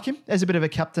I like him as a bit of a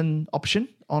captain option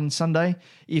on Sunday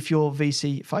if your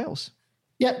VC fails.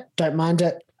 Yep, don't mind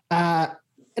it.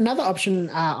 Another option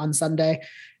on Sunday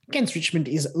against Richmond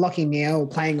is Lachie Neale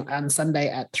playing on Sunday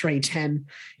at 3:10.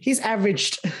 He's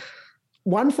averaged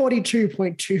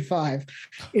 142.25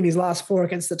 in his last 4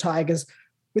 against the Tigers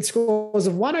with scores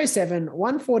of 107,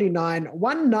 149,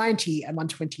 190 and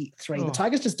 123. The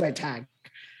Tigers just don't tag.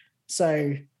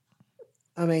 So,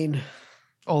 I mean...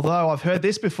 Although I've heard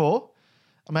this before,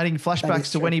 I'm adding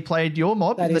flashbacks to when he played your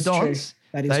mob, the Dons.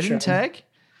 They didn't tag.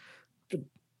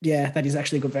 Yeah, that is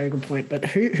actually a very good point. But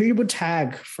who would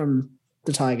tag from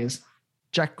the Tigers?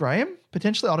 Jack Graham,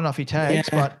 potentially. I don't know if he tags,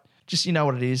 but just you know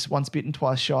what it is. Once bitten,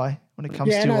 twice shy when it comes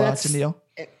to Neale.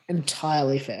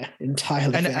 Entirely fair.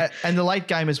 Fair. And the late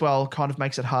game as well kind of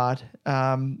makes it hard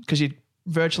because you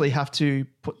virtually have to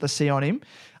put the C on him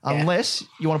unless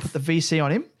you want to put the VC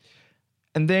on him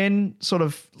and then sort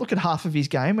of look at half of his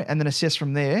game and then assess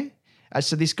from there as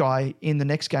to this guy in the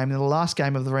next game, in the last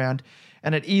game of the round.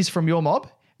 And it is from your mob,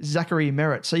 Zachary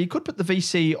Merritt. So you could put the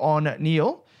VC on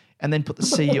Neale and then put the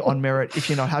C on Merritt if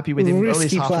you're not happy with him at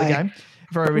least half of the game.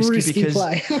 Very risky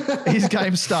because his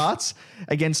game starts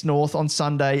against North on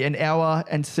Sunday, an hour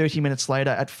and 30 minutes later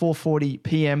at 4:40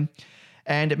 p.m.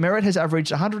 And Merritt has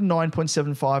averaged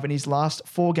 109.75 in his last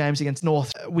 4 games against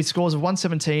North with scores of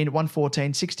 117,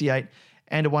 114, 68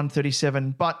 and a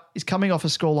 137, but is coming off a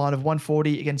scoreline of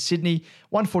 140 against Sydney,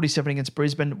 147 against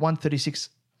Brisbane, 136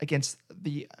 against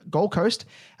the Gold Coast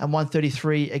and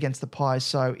 133 against the Pies.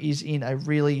 So is in a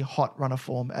really hot run of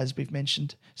form, as we've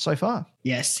mentioned so far.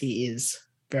 Yes, he is.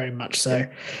 Very much so.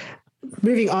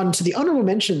 Moving on to the honourable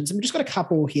mentions, we've just got a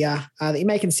couple here that you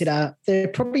may consider. They're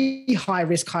probably high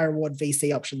risk, high reward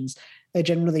VC options. They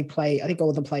generally play, I think all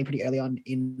of them play pretty early on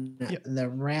in the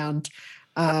round.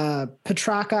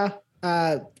 Petrarca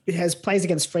plays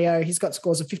against Freo. He's got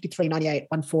scores of 53, 98,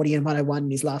 140 and 101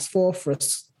 in his last 4 for an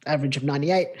average of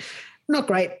 98. not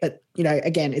great, but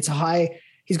again, it's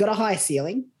he's got a high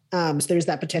ceiling. So there is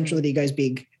that potential that he goes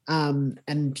big.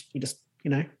 And you just, you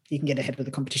can get ahead of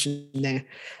the competition there.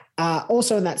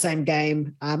 Also in that same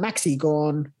game, Maxi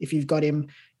Gorn, if you've got him,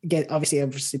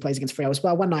 obviously plays against Freo as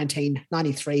well. 119,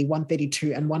 93,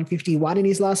 132, and 151 in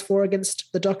his last 4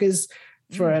 against the Dockers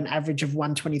for an average of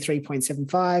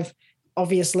 123.75.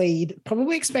 Obviously, you'd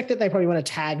probably expect that they probably want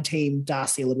to tag team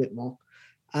Darcy a little bit more.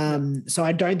 So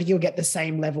I don't think you'll get the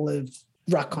same level of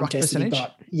ruck contest that he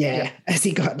got, as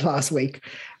he got last week.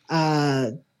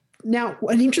 Now,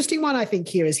 an interesting one I think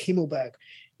here is Himmelberg.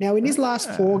 Now, in his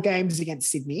last 4 games against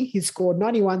Sydney, he's scored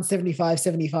 91, 75,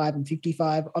 75, and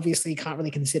 55. Obviously, you can't really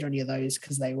consider any of those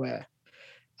because they were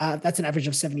that's an average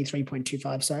of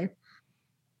 73.25, sorry.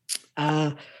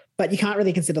 But you can't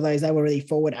really consider those. They were really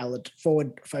forward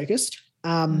focused.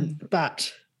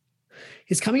 But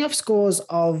he's coming off scores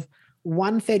of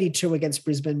 132 against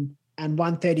Brisbane and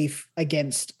 130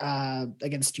 against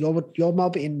your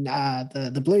mob in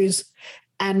the Blues,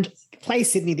 and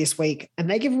plays Sydney this week, and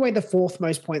they give away the 4th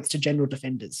most points to general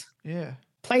defenders. Yeah,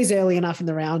 plays early enough in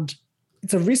the round.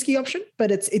 It's a risky option,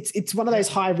 but it's one of those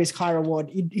high risk, high reward.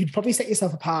 You'd probably set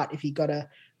yourself apart if you got a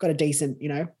decent,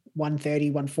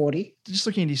 130, 140. Just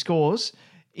looking at his scores,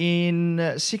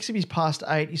 in 6 of his past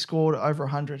 8, he scored over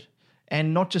 100.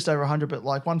 And not just over 100, but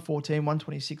like 114,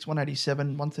 126,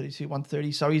 187, 132,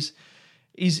 130. So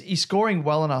he's scoring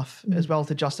well enough as well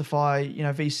to justify,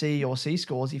 VC or C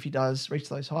scores if he does reach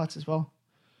those heights as well.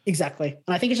 Exactly.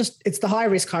 And I think it's the high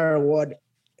risk, high reward.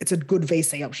 It's a good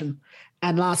VC option.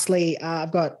 And lastly,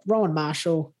 I've got Rowan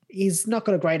Marshall. He's not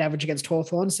got a great average against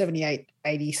Hawthorn, 78,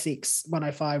 86,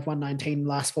 105, 119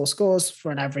 last 4 scores for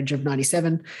an average of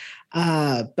 97.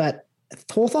 But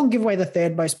Hawthorn give away the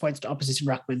 3rd most points to opposition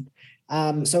ruckman.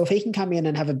 So if he can come in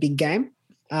and have a big game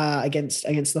against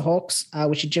the Hawks,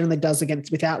 which he generally does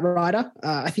without Ryder,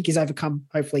 I think he's overcome,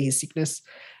 hopefully, his sickness.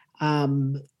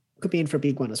 Could be in for a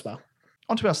big one as well.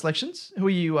 On to our selections. Who are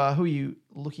you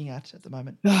looking at the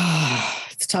moment?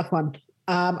 It's a tough one.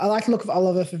 I like the look of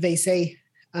Oliver for VC.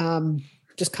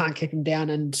 Just can't keep him down,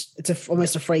 and it's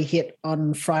almost a free hit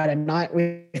on Friday night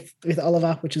with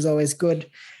Oliver, which is always good.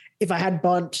 If I had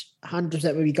Bont,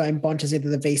 100% would be going Bont as either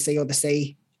the VC or the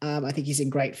C. I think he's in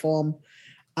great form.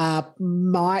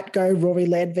 Might go Rory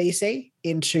Laird VC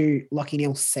into Lockie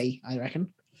Neal C, I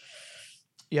reckon.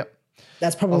 Yep.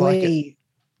 That's probably...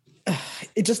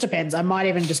 It just depends. I might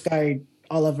even just go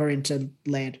Oliver into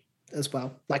Laird as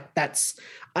well. I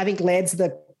think Laird's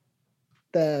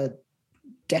the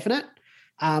definite.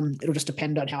 It'll just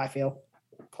depend on how I feel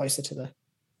closer to the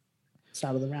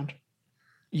start of the round.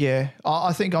 Yeah,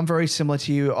 I think I'm very similar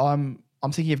to you. I'm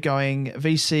thinking of going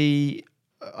VC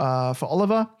for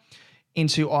Oliver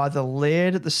into either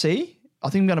Laird at the C. I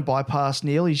think I'm going to bypass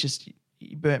Neil.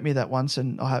 He burnt me that once,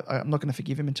 and I'm not going to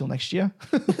forgive him until next year.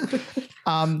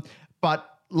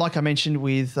 But like I mentioned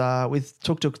with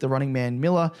Tuk, the running man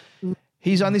Miller,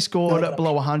 he's only scored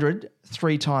below 100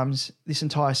 3 times this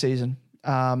entire season.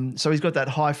 So he's got that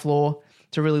high floor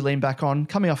to really lean back on.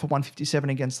 Coming off a 157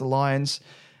 against the Lions,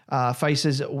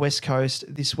 faces West Coast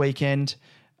this weekend.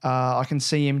 I can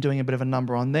see him doing a bit of a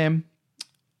number on them.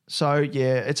 So,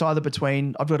 yeah, it's either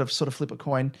between – I've got to sort of flip a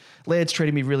coin. Laird's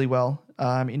treated me really well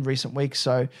in recent weeks,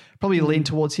 so probably lean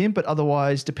towards him. But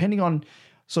otherwise, depending on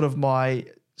sort of my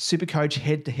SuperCoach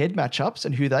head-to-head matchups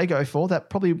and who they go for, that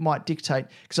probably might dictate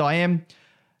 – because I am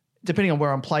 – depending on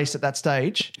where I'm placed at that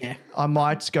stage, I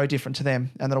might go different to them,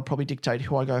 and that'll probably dictate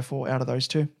who I go for out of those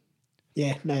 2.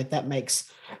 Yeah, no, that makes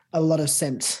a lot of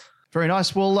sense. Very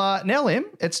nice. Well, now, Liam,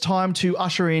 it's time to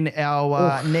usher in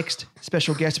our next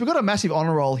special guest. We've got a massive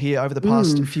honour roll here over the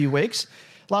past few weeks.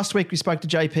 Last week, we spoke to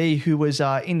JP, who was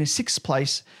in 6th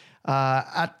place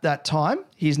at that time.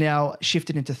 He's now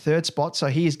shifted into 3rd spot, so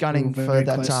he is gunning for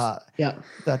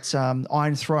that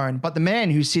Iron Throne. But the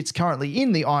man who sits currently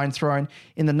in the Iron Throne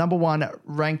in the number 1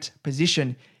 ranked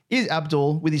position is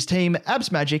Abdul with his team,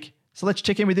 AbsMagic. So let's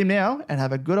check in with him now and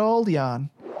have a good old yarn.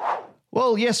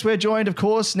 Well, yes, we're joined, of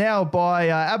course, now by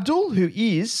Abdul, who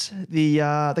is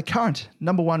the current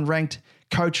number 1 ranked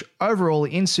coach overall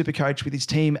in SuperCoach with his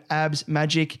team,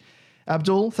 AbsMagic.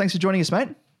 Abdul, thanks for joining us, mate.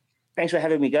 Thanks for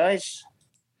having me, guys.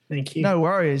 Thank you. No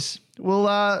worries.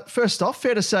 Well, first off,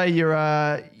 fair to say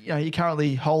you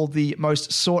currently hold the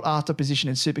most sought-after position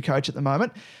in SuperCoach at the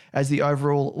moment as the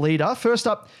overall leader. First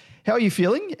up, how are you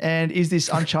feeling? And is this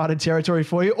uncharted territory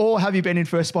for you, or have you been in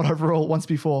 1st spot overall once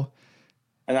before?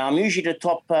 And I'm usually the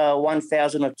top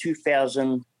 1,000 or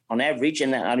 2,000 on average,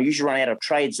 and I usually run out of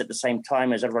trades at the same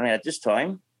time as I run out at this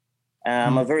time.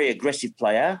 I'm a very aggressive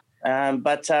player.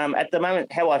 But at the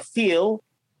moment, how I feel,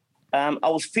 I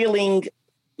was feeling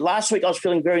last week I was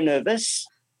feeling very nervous.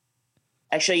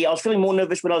 Actually, I was feeling more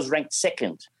nervous when I was ranked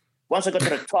second. Once I got to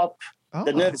the top,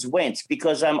 the nerves went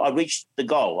because I reached the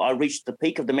goal. I reached the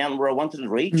peak of the mountain where I wanted to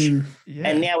reach.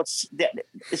 And now it's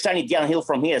only downhill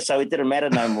from here, so it didn't matter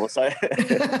no more. So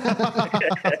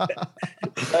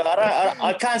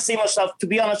I can't see myself, to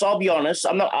be honest, I'll be honest,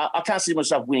 I can't see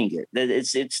myself winning it.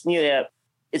 It's near,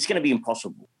 it's going to be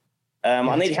impossible.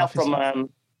 I need help from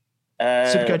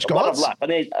SuperCoach a lot of guides? luck.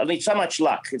 I need so much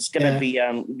luck. It's going to be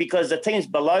because the teams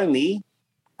below me,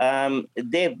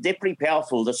 they're pretty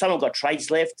powerful. Some have got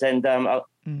trades left, and I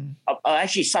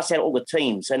actually suss out all the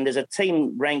teams. And there's a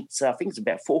team ranked, I think it's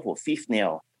about 4th or 5th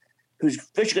now, who's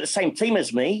virtually got the same team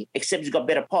as me, except he's got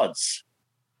better pods.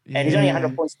 And he's only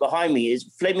 100 points behind me. Is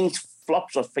Fleming's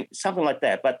flops or something like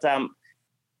that. But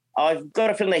I've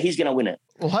got a feeling that he's going to win it.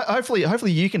 Well,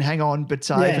 hopefully you can hang on. But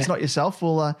if it's not yourself,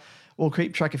 we'll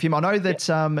keep track of him. I know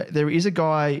that there is a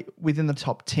guy within the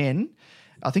top 10.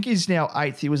 I think he's now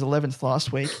 8th. He was 11th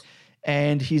last week.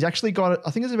 And he's actually got,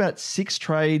 I think there's about 6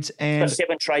 trades and he's got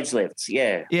 7 trades left.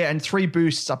 Yeah. Yeah. And 3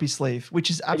 boosts up his sleeve, which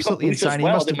is absolutely boosts insane. As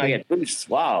well. He must have been boosts.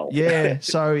 Wow. Yeah.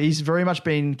 So he's very much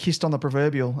been kissed on the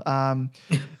proverbial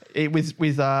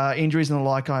with injuries and the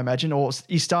like, I imagine, or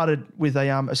he started with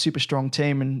a super strong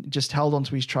team and just held on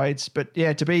to his trades. But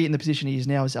yeah, to be in the position he is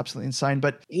now is absolutely insane.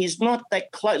 But he's not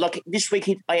that close. Like this week,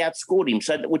 I outscored him.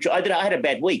 So I had a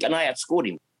bad week and I outscored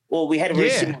him. Or we had a very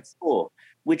similar score,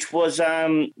 which was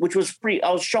pretty.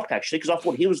 I was shocked actually because I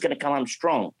thought he was going to come home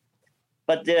strong,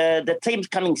 but the team's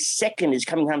coming second is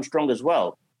coming home strong as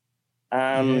well.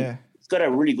 It's got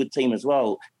a really good team as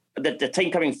well. The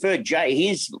team coming third, Jay,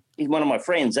 he's one of my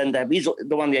friends, and he's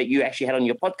the one that you actually had on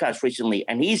your podcast recently,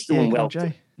 and he's doing well.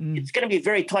 Jay. It's going to be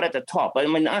very tight at the top. I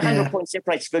mean, 100 points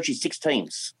separates virtually 6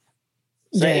 teams.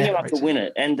 So anyone can win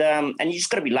it, and you just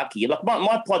got to be lucky. Like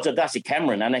my pod's a Darcy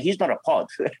Cameron, and he's not a pod.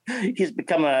 He's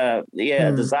become a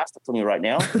disaster for me right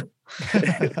now.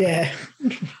 Yeah,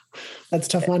 that's a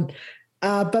tough one.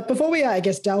 But before we, I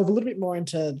guess, delve a little bit more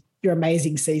into your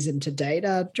amazing season to date, do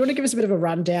you want to give us a bit of a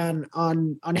rundown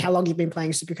on how long you've been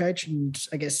playing SuperCoach? And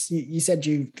I guess you said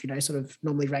you sort of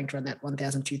normally ranked around that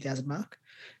 1,000, 2,000 mark.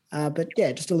 But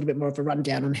yeah, just a little bit more of a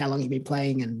rundown on how long you've been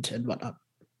playing and whatnot.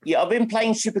 Yeah, I've been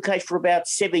playing SuperCoach for about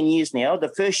 7 years now. The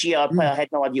first year I played, I had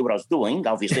no idea what I was doing.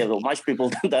 Obviously, most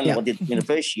people don't know what they did in the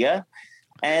first year.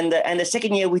 And the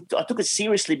second year, I took it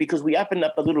seriously because we opened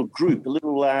up a little group,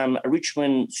 a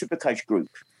Richmond SuperCoach group.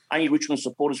 Only Richmond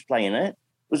supporters play in it.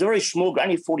 It was a very small group,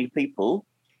 only 40 people.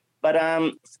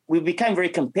 But we became very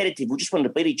competitive. We just wanted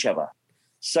to beat each other.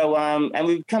 So, and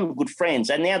we've become good friends.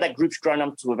 And now that group's grown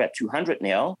up to about 200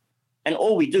 now. And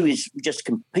all we do is we just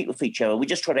compete with each other. We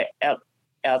just try to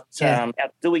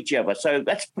outdo each other. So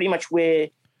that's pretty much where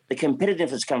the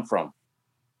competitiveness come from.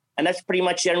 And that's pretty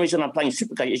much the only reason I'm playing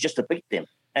SuperCoach is just to beat them.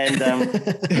 And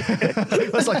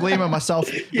that's like Liam and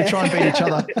myself. We try and beat each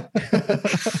other.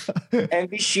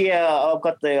 And this year I've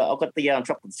got the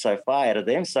chocolate so far out of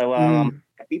them. So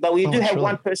but we do have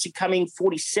one person coming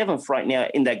 47th right now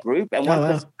in that group, and one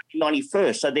person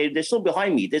 91st. So they're still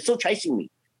behind me. They're still chasing me.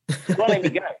 Well, let me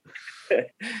go.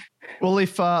 Well,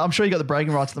 if I'm sure you got the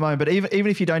bragging rights at the moment, but even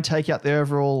if you don't take out the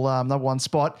overall number 1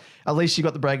 spot, at least you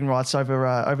got the bragging rights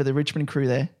over the Richmond crew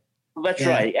there. Well, that's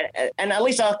right, and at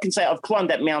least I can say I've climbed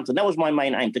that mountain. That was my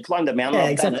main aim, to climb the mountain. Yeah,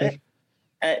 exactly.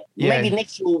 Maybe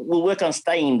next year we'll work on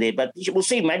staying there, but we'll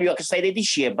see. Maybe I can stay there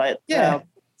this year. But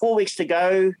 4 weeks to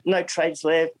go, no trades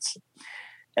left.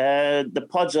 The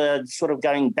pods are sort of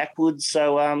going backwards,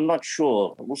 so I'm not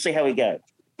sure. We'll see how we go.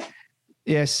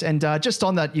 Yes, and just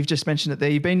on that, you've just mentioned it there.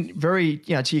 You've been very,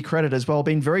 to your credit as well,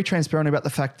 been very transparent about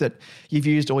the fact that you've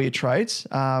used all your trades,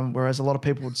 whereas a lot of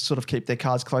people would sort of keep their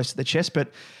cards close to their chest,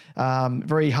 but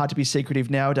very hard to be secretive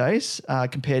nowadays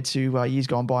compared to years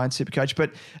gone by in SuperCoach.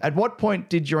 But at what point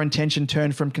did your intention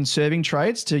turn from conserving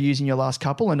trades to using your last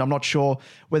couple? And I'm not sure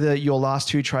whether your last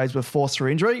 2 trades were forced through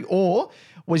injury, or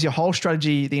was your whole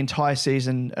strategy the entire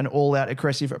season an all-out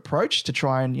aggressive approach to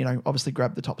try and, obviously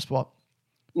grab the top spot?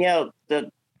 Now,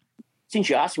 since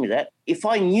you asked me that, if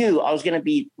I knew I was going to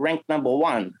be ranked number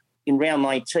 1 in round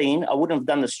 19, I wouldn't have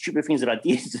done the stupid things that I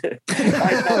did.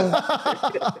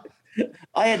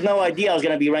 I had no idea I was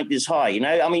going to be ranked this high.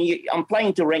 I mean, I'm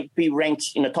playing to be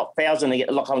ranked in the top 1,000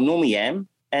 like I normally am,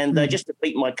 and just to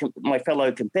beat my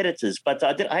fellow competitors. But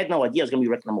I had no idea I was going to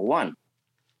be ranked number 1.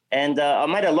 And I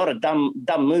made a lot of dumb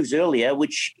moves earlier,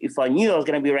 which if I knew I was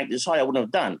going to be ranked this high, I wouldn't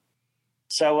have done.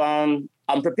 So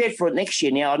I'm prepared for it next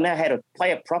year now. I know how to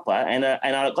play it proper, and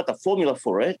I got the formula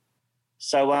for it.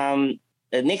 So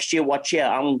next year, watch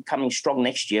out. I'm coming strong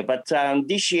next year. But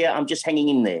this year, I'm just hanging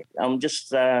in there. I'm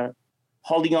just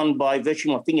holding on by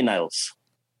virtue of my fingernails.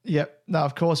 Yep. No,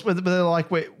 of course. But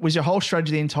was your whole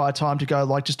strategy the entire time to go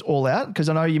like just all out? Because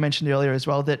I know you mentioned earlier as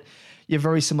well that you're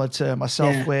very similar to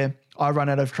myself where I run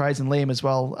out of trades and Liam as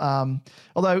well.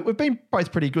 Although we've been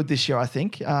both pretty good this year, I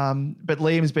think. But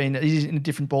Liam's he's in a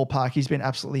different ballpark. He's been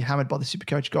absolutely hammered by the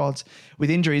SuperCoach gods with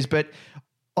injuries. But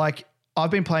like I've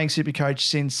been playing SuperCoach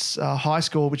since high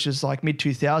school, which is like mid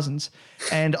 2000s.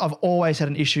 And I've always had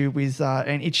an issue with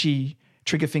an itchy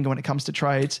trigger finger when it comes to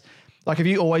trades. Like, have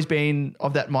you always been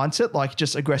of that mindset, like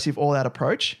just aggressive all-out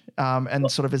approach?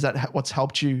 And sort of is that what's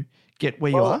helped you get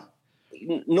where you are?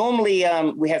 Normally,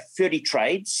 we have 30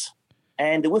 trades,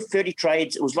 and with 30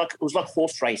 trades, it was like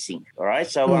horse racing. All right,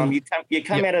 so you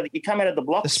come out of the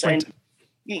blocks and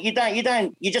you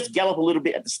just gallop a little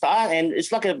bit at the start, and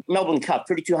it's like a Melbourne Cup,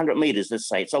 3,200 meters. Let's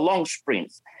say it's a long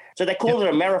sprint, so they call it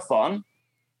a marathon.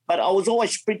 But I was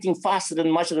always sprinting faster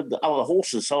than most of the other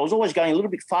horses, so I was always going a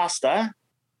little bit faster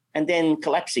and then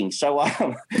collapsing. So,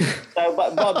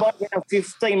 but by round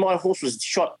 15, my horse was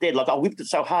shot dead. Like I whipped it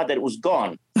so hard that it was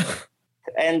gone.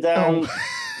 And so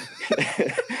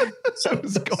it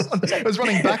was gone. It was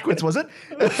running backwards, was it?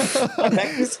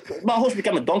 My horse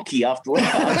became a donkey after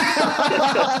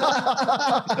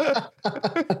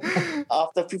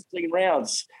 15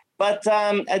 rounds. But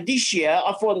this year,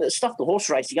 I thought stuff the horse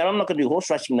racing, and I'm not going to do horse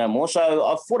racing no more. So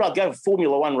I thought I'd go for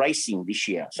Formula One racing this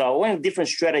year. So I went a different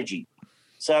strategy.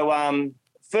 So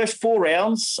first 4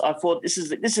 rounds, I thought this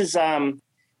is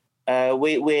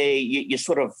where you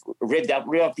sort of rev up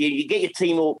the end. You get your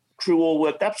team crew all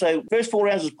worked up. So first 4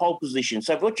 rounds is pole position.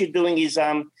 So what you're doing is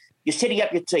you're setting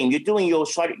up your team. You're doing your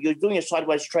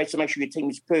sideways trades to make sure your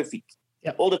team is perfect.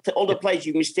 Yep. All the plays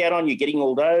you missed out on, you're getting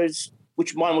all those,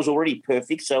 which mine was already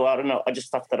perfect. So I don't know, I just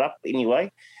stuffed it up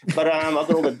anyway. But I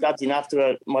got all the duds in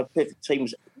after my perfect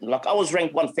teams. Like I was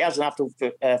ranked 1,000 after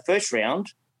first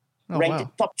round.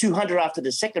 Ranked top 200 after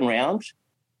the second round.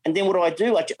 And then what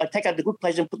do? I take out the good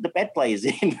players and put the bad players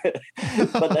in.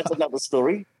 But that's another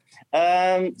story.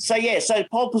 So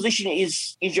pole position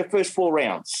is your first 4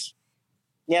 rounds.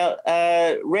 Now,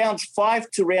 rounds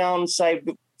 5 to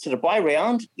to the bye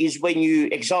round is when you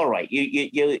accelerate.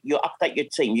 You update your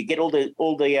team. You get all the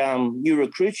new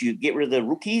recruits. You get rid of the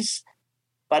rookies.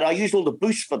 But I used all the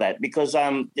boosts for that because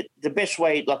the best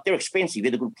way, like they're expensive,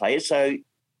 they're the good players. So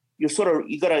you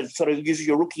got to sort of use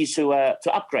your rookies to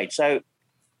upgrade. So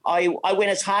I went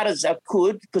as hard as I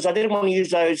could because I didn't want to use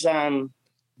those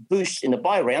boosts in the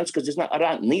buy rounds because I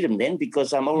don't need them then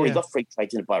because I've already got free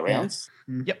trades in the buy rounds.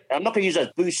 Yep. I'm not going to use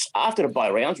those boosts after the buy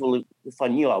rounds. Well, if I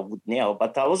knew I would now,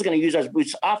 but I wasn't going to use those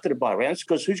boosts after the buy rounds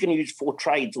because who's going to use 4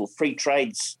 trades or 3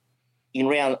 trades in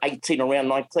round 18 or round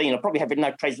 19? I probably have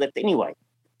no trades left anyway.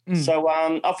 So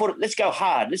I thought, let's go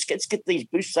hard. Let's get these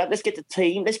boosts up. Let's get the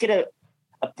team. Let's get a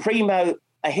primo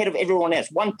ahead of everyone else,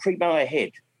 1 primo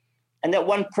ahead. And that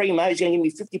 1 primo is going to give me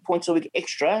 50 points a week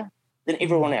extra than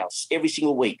everyone else every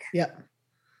single week. Yeah.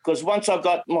 Because once I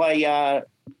got my,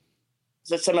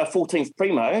 let's say my 14th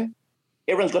primo,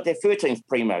 everyone's got their 13th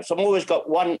primo. So I've always got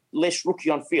 1 less rookie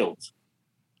on field.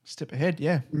 Step ahead,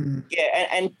 yeah. Yeah,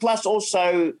 and plus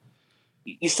also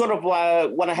you sort of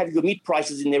want to have your mid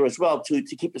prices in there as well to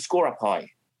keep the score up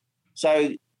high.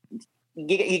 So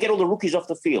you get all the rookies off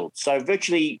the field. So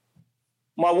virtually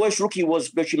my worst rookie was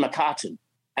virtually McCartan,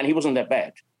 and he wasn't that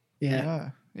bad.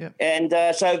 Yeah. And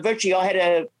so virtually I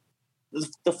had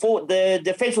the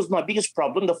defense was my biggest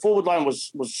problem. The forward line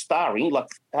was starring. Like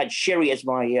I had Sherry as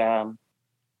my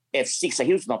F6, so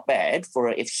he was not bad for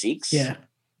an F6. Yeah.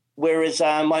 Whereas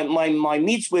my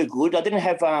mids were good. I didn't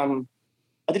have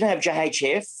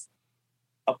JHF.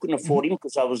 I couldn't afford him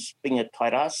because I was being a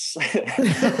tight ass.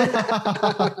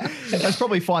 That's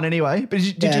probably fine anyway. But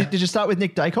did you start with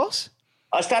Nick Dacos?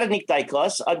 I started Nick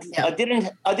Dacos. I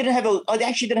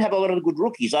actually didn't have a lot of good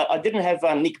rookies. I didn't have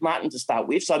Nick Martin to start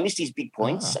with, so I missed his big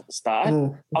points at the start.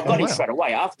 I got him straight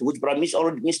away afterwards, but I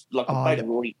already missed like a boat had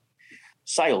already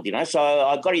sailed, So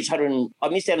I got his 100. I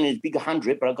missed out on his big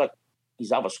 100, but I got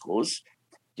his other scores.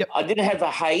 Yep. I didn't have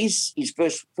a Hayes. His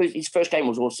first game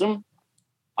was awesome.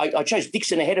 I chose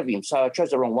Dixon ahead of him, so I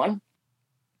chose the wrong one.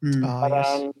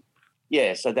 So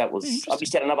that was I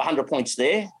missed out another 100 points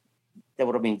there. That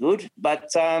would have been good.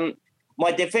 But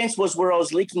my defense was where I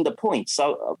was leaking the points.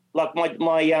 So like my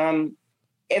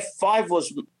F5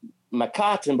 was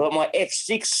McCartan, but my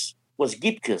F6 was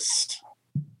Gipkus.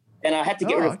 And I had to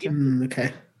get rid of Gipkus.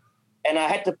 Okay. And I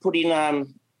had to put in I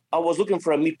was looking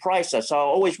for a mid-pricer, so I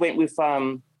always went with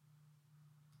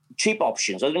cheap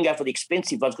options. I didn't go for the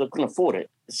expensive ones because I couldn't afford it.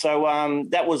 So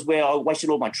that was where I wasted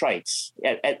all my trades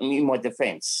in my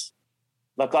defense.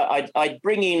 Like I'd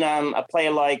bring in a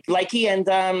player like Blakey, and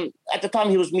at the time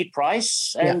he was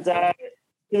mid-price, and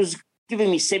he was giving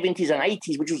me 70s and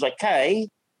 80s, which was okay.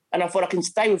 And I thought I can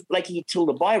stay with Blakey till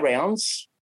the bye rounds,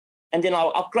 and then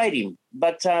I'll upgrade him.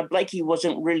 But Blakey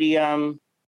wasn't really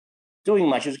doing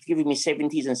much. It was giving me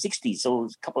 70s and 60s, so it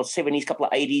was a couple of 70s, a couple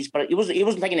of 80s. But he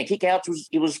wasn't taking a kick out.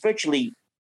 It was virtually,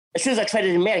 as soon as I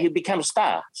traded him out, he became a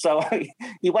star. So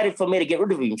he waited for me to get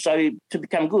rid of him, to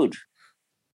become good.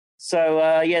 So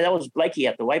that was Blakey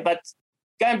out the way. But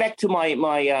going back to my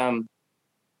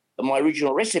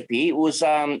original recipe, it was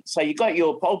so you got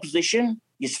your pole position,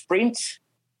 your sprint,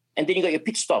 and then you got your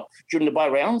pit stop during the bye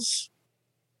rounds.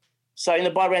 So in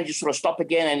the bye round, you sort of stop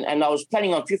again, and I was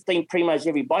planning on 15 primos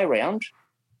every bye round,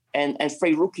 and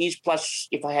 3 rookies, plus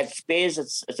if I had spares,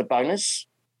 it's a bonus.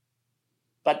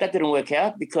 But that didn't work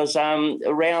out because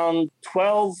around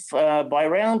 12 bye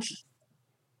round,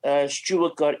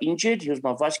 Stewart got injured. He was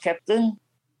my vice captain.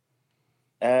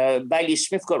 Bailey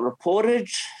Smith got reported.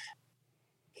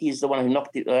 He's the one who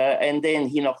knocked it, and then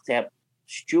he knocked out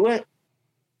Stewart.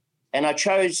 And I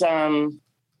chose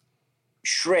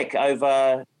Shrek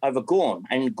over Gorn,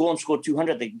 and Gorn scored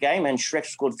 200 the game, and Shrek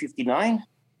scored 59.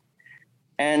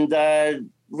 And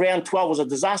round 12 was a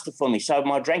disaster for me. So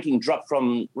my ranking dropped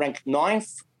from rank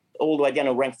 9th all the way down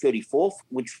to rank 34th,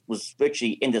 which was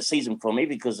virtually end of season for me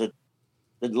because the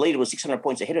leader was 600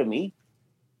 points ahead of me.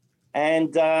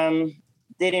 And then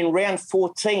in round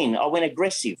 14, I went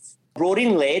aggressive. Brought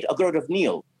in Laird, I got rid of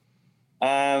Neil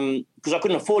because I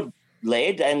couldn't afford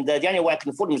Laird, and the only way I can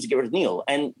afford him was to get rid of Neil.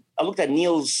 And I looked at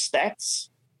Neil's stats.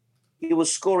 He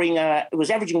was scoring, it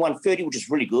was averaging 130, which is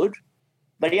really good,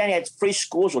 but he only had 3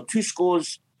 scores or 2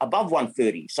 scores above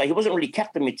 130. So he wasn't really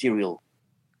captain material.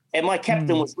 And my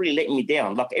captain was really letting me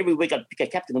down. Like every week I'd pick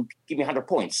a captain and give me 100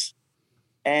 points.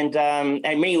 And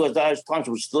many of those times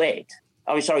it was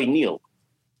Neil.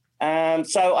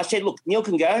 So I said, look, Neil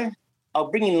can go. I'll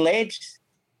bring in Laird.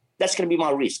 That's going to be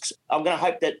my risks. I'm going to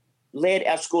hope that Laird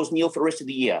outscores Neil for the rest of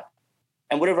the year.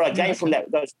 And whatever I gain from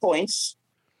those points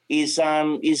is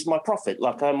my profit,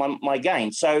 like my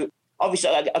gain. So obviously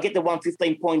I get the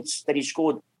 115 points that he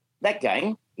scored that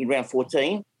game in round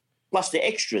 14, plus the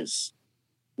extras.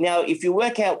 Now, if you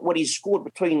work out what he's scored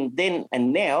between then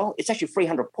and now, it's actually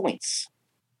 300 points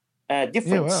difference.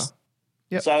 Yeah, wow.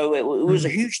 Yep. So it was a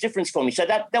huge difference for me. So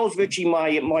that was virtually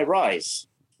my rise.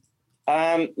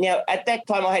 Now, at that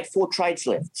time, I had 4 trades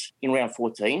left in round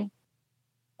 14.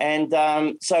 And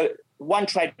so one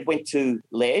trade went to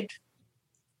Laird.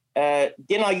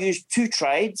 Then I used 2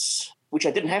 trades, which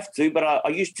I didn't have to, but I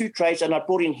used 2 trades and I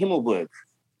brought in Himmelberg.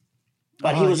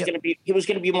 But he was going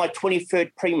to be my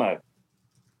 23rd primo.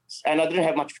 And I didn't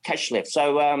have much cash left.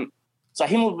 So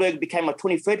Himmelberg became my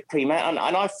 23rd primo. And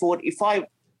I thought if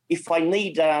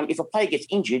a player gets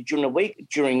injured during the week,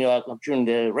 during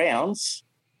the rounds,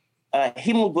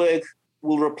 Himmelberg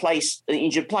will replace the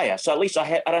injured player. So at least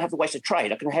I don't have to waste a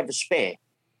trade. I can have a spare.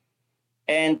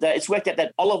 And it's worked out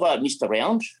that Oliver missed a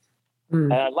round.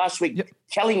 Last week,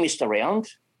 Kelly missed a round.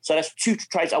 So that's 2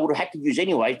 trades I would have had to use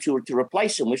anyway to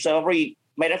replace him with. So I've already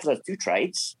made up for those 2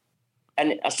 trades.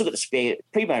 And I still got the spare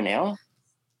primo now.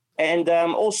 And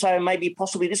also maybe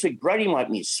possibly this week Brody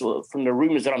might miss. From the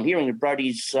rumours that I'm hearing that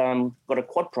Brody's got a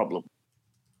quad problem.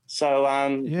 So,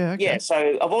 so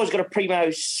I've always got a primo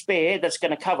spare that's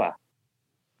going to cover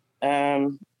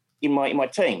in my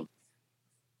team,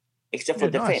 except for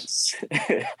defence.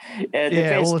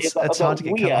 It's hard to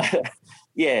get covered.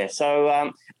 Yeah,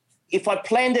 so if I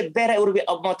planned it better,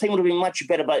 my team would have been much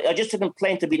better, but I just didn't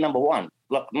plan to be number 1.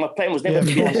 Like my plan was never to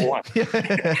be number 1. You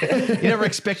never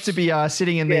expect to be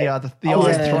sitting in the Iron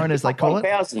Throne, as they call it.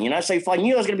 1,000, So if I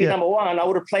knew I was going to be number 1, I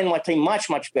would have planned my team much,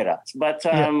 much better. But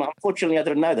unfortunately, I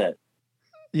didn't know that.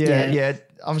 Yeah.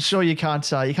 I'm sure you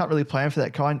can't really plan for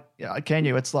that can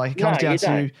you? It's like it comes down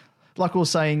to, like we were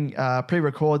saying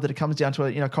pre-record, that it comes down to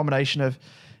a combination of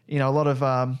a lot of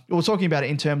we were talking about it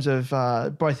in terms of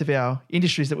both of our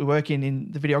industries that we work in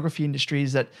the videography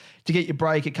industries, that to get your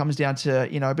break it comes down to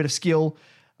a bit of skill,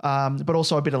 but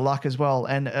also a bit of luck as well,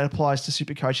 and it applies to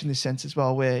SuperCoach in this sense as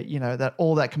well, where that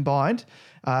all that combined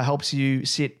helps you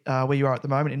sit where you are at the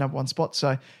moment in number 1 spot.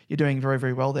 So you're doing very,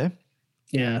 very well there.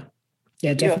 Yeah,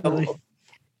 definitely.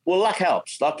 Well, luck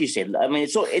helps, like you said. I mean,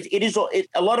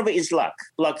 a lot of it is luck.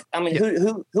 Like, I mean,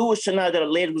 who was to know that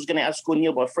Laird was going to outscore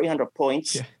Neil by 300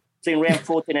 points between round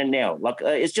 14 and now? Like,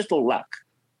 it's just all luck.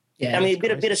 Yeah, I mean,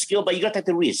 a bit of skill, but you got to take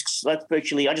the risks. That's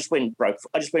virtually. I just went broke.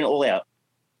 I just went all out,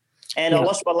 and I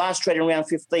lost my last trade in round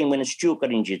 15 when Stewart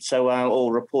got injured. So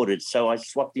all reported. So I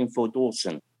swapped him for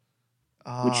Dawson,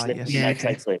 which left me no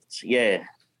trades left. Yeah.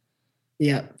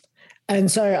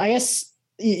 And so I guess.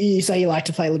 You say you like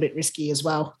to play a little bit risky as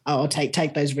well, or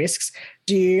take those risks.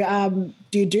 Do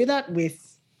you do that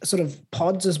with sort of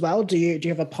pods as well? Do you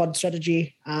have a pod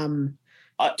strategy? Do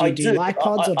you like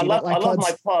pods or do you not like pods? I love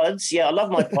my pods. Yeah, I love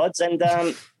my pods. And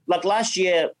like last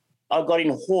year, I got in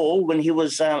Hall when he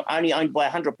was only owned by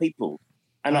 100 people.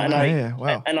 And I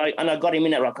got him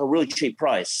in at like a really cheap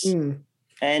price.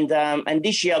 And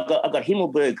this year I got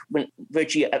Himmelberg when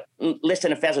virtually less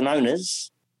than 1,000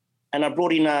 owners. And I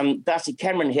brought in Darcy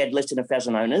Cameron, he had less than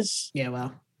 1,000 owners. Yeah,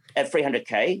 wow. At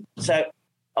 300K. So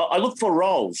I look for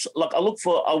roles. Like I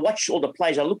watch all the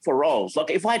plays. I look for roles. Like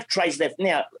if I had trades left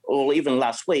now, or even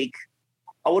last week,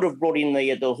 I would have brought in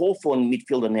the Hawthorn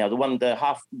midfielder now,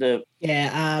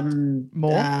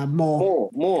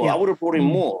 More. More. Yeah. I would have brought in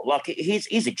more. Like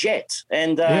he's a jet,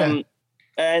 and I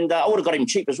would have got him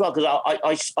cheap as well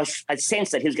because I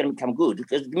sensed that he was going to become good.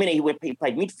 Because the minute he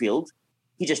played midfield,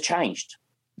 he just changed.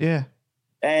 Yeah.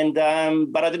 And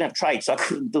but I didn't have trade, so I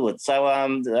couldn't do it. So I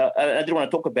didn't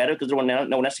want to talk about it because no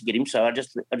one else to get him. So I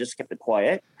just kept it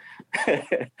quiet.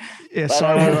 Yeah,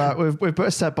 so we've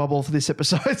burst that bubble for this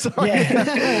episode. Sorry.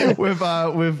 Yeah. we've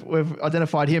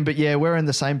identified him, but yeah, we're in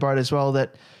the same boat as well.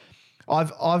 That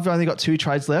I've only got 2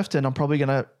 trades left, and I'm probably going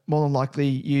to more than likely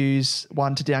use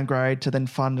one to downgrade to then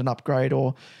fund an upgrade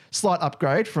or slight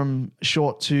upgrade from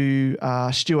Short to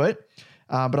Stewart.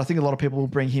 But I think a lot of people will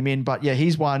bring him in. But yeah,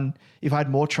 he's one, if I had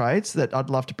more trades, that I'd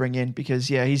love to bring in because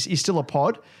yeah, he's still a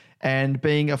pod, and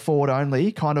being a forward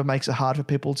only kind of makes it hard for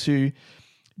people to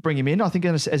bring him in. I think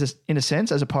in a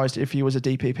sense, as opposed to if he was a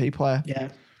DPP player. Yeah.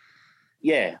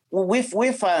 Yeah. Well,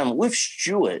 with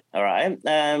Stewart, all right.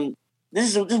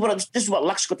 This is what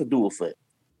luck's got to do with it.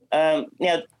 Now,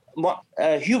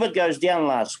 Hubert goes down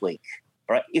last week.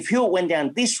 Right. If Hubert went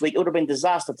down this week, it would have been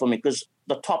disaster for me because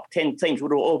the top 10 teams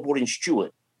would have all brought in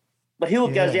Stewart. But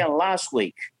Hubert goes down last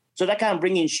week, so they can't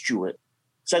bring in Stewart.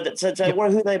 So who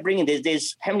are they bringing?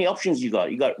 There's how many options you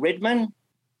got? You got Redmond,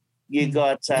 you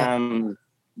got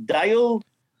Dale,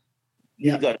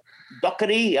 you got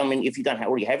Doherty. I mean, if you don't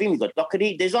already have him, you got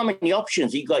Doherty. There's not many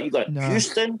options. You got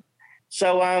Houston.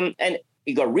 So and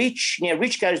you got Rich. Now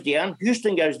Rich goes down,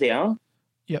 Houston goes down,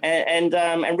 and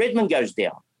Redmond goes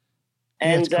down.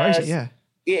 And it's crazy,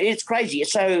 it's crazy.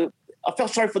 So I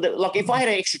felt sorry for the like. If I had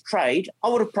an extra trade, I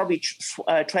would have probably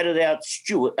traded out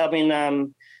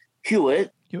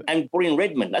Hewitt and brought in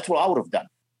Redmond. That's what I would have done.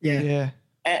 Yeah.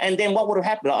 And then what would have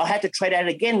happened? I had to trade out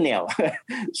again now.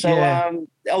 I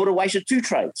would have wasted 2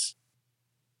 trades.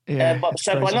 Yeah.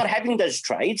 By not having those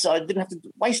trades, I didn't have to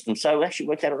waste them. So it actually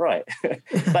worked out all right.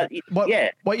 But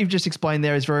what you've just explained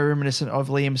there is very reminiscent of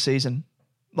Liam's season.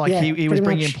 Like he was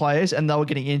bringing in players and they were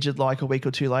getting injured like a week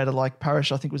or 2 later. Like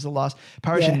Parrish, I think was the last.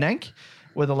 Parrish and Nank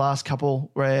were the last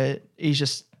couple where he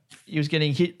was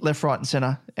getting hit left, right, and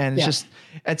center. And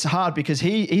it's hard because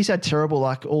he's had terrible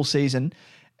luck all season.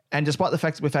 And despite the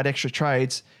fact that we've had extra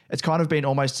trades, it's kind of been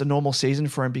almost a normal season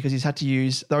for him because he's had to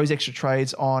use those extra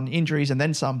trades on injuries and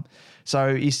then some.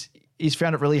 So he's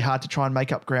found it really hard to try and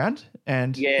make up ground.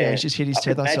 And he's just hit his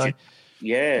tether. So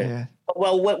yeah.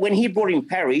 Well, when he brought in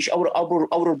Parrish, I would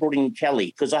have brought in Kelly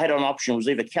because I had an option. It was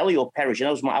either Kelly or Parrish, and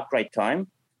that was my upgrade time.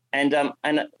 And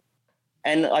I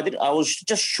was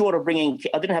just short of bringing.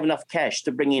 I didn't have enough cash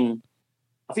to bring in.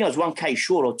 I think I was $1K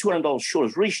short or $200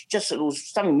 short. It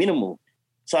was something minimal,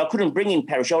 so I couldn't bring in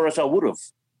Parrish, or else I would have.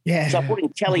 Yeah. So I put in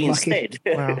Kelly instead.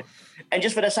 Wow. And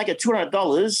just for the sake of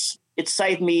 $200, it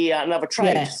saved me another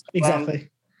trade. Yeah, exactly.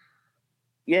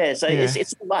 So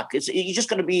it's luck. You just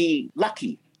got to be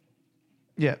lucky.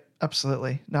 Yeah,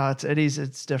 absolutely. No, it is.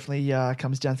 It's definitely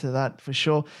comes down to that for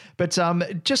sure. But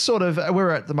just sort of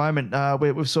we're at the moment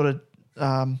we've sort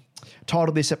of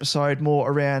titled this episode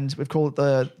more around. We've called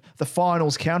it the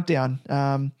finals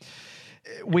countdown.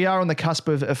 We are on the cusp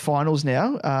of finals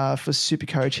now for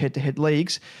SuperCoach head-to-head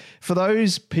leagues. For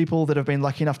those people that have been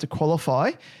lucky enough to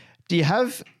qualify, do you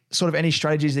have sort of any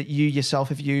strategies that you yourself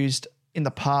have used in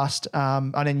the past?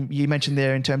 And then you mentioned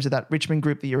there in terms of that Richmond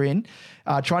group that you're in,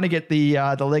 trying to get the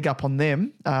leg up on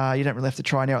them. You don't really have to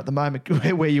try now at the moment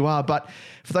where you are, but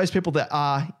for those people that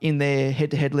are in their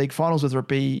head-to-head league finals, whether it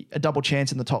be a double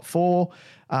chance in the top 4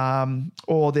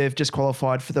 or they've just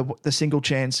qualified for the single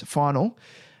chance final,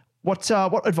 what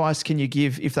advice can you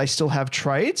give if they still have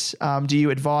trades? Do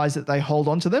you advise that they hold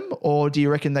on to them, or do you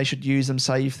reckon they should use them,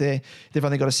 say, if they've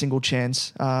only got a single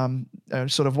chance?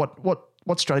 Sort of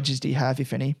what strategies do you have,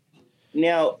 if any?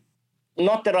 Now,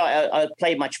 not that I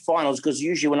play much finals, because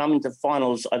usually when I'm into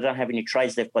finals, I don't have any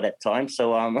trades left by that time.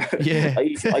 So I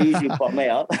usually bottom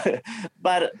out.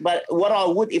 But what I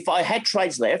would, if I had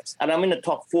trades left and I'm in the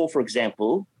top 4, for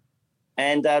example,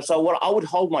 and so what I would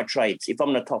hold my trades if I'm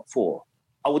in the top 4.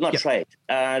 I would not trade.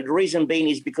 The reason being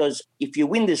is because if you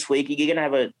win this week, you're going to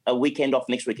have a weekend off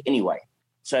next week anyway.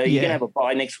 So you're going to have a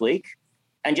bye next week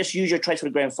and just use your trades for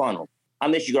the grand final,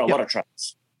 unless you've got a lot of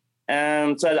trades.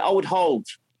 So I would hold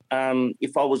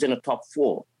if I was in the top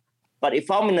 4. But if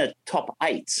I'm in the top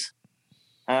 8,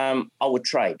 I would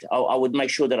trade. I would make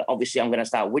sure that obviously I'm going to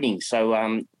start winning. So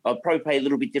I'll probably play a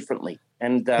little bit differently.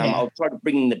 And I'll try to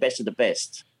bring in the best of the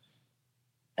best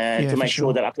to make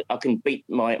sure that I can beat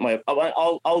my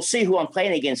I'll see who I'm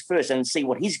playing against first and see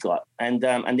what he's got and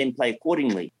then play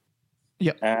accordingly.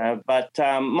 Yep. But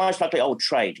most likely I would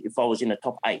trade if I was in the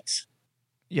top 8.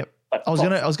 Yep. But I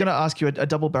was gonna ask you a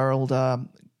double-barreled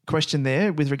question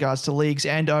there with regards to leagues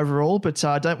and overall, but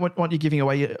I don't want you giving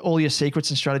away all your secrets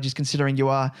and strategies, considering you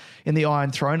are in the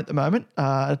Iron Throne at the moment,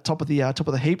 top of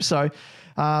the heap. So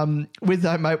with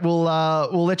that, mate,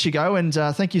 we'll let you go, and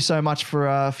thank you so much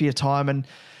for your time and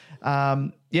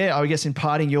I guess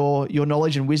imparting your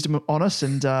knowledge and wisdom on us,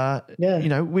 and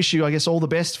wish you, I guess, all the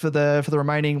best for the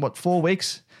remaining 4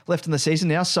 weeks left in the season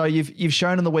now. So you've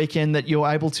shown on the weekend that you're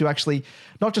able to actually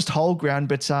not just hold ground,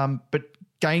 but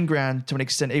gain ground to an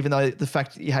extent, even though the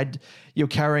fact that you're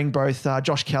carrying both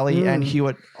Josh Kelly and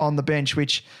Hewitt on the bench,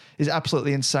 which is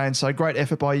absolutely insane. So great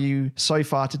effort by you so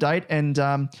far to date, and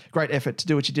great effort to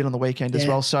do what you did on the weekend as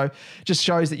well. So just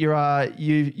shows that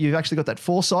you've actually got that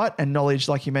foresight and knowledge,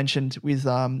 like you mentioned, with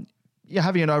you're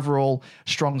having an overall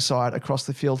strong side across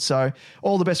the field. So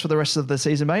all the best for the rest of the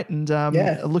season, mate, and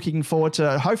looking forward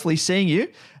to hopefully seeing you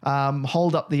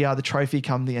hold up the trophy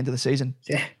come the end of the season.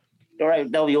 Yeah. All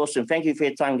right, that'll be awesome. Thank you for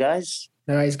your time, guys.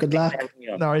 No worries. Good luck.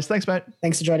 No worries. Thanks, mate.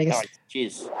 Thanks for joining us. All right,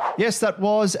 cheers. Yes, that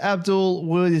was Abdul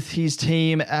with his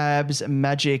team,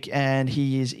 AbsMagic, and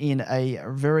he is in a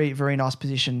very, very nice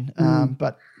position.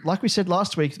 But like we said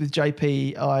last week with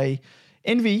JP, I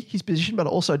envy his position, but I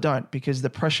also don't, because the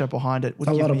pressure behind it would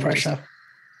give me a lot of pressure,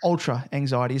 ultra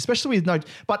anxiety, especially with no.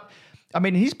 But I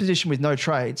mean, in his position with no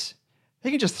trades, he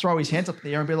can just throw his hands up in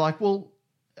the air and be like, well,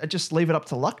 just leave it up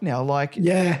to luck now. Like,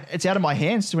 it's out of my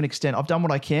hands to an extent. I've done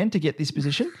what I can to get this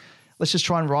position. Let's just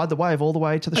try and ride the wave all the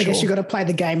way to the shore. I guess you've got to play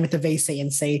the game with the VC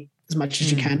and see as much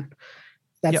as you can.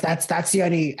 That's the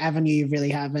only avenue you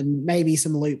really have, and maybe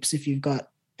some loops if you've got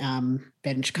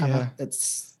bench cover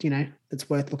that's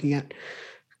worth looking at.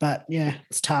 But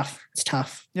it's tough. It's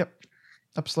tough. Yep.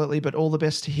 Absolutely, but all the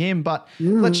best to him. But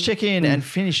let's check in and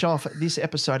finish off this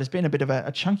episode. It's been a bit of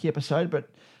a chunky episode, but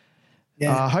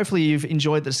hopefully you've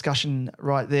enjoyed the discussion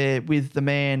right there with the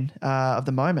man of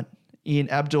the moment, Ian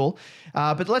Abdul.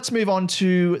 But let's move on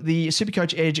to the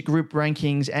SuperCoach Edge group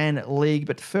rankings and league.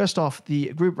 But first off, the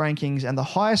group rankings, and the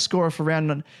highest scorer for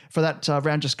that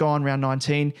round just gone, round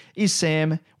 19, is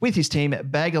Sam with his team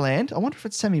at Baggerland. I wonder if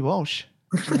it's Sammy Walsh.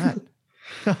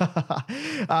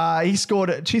 He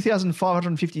scored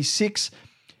 2,556.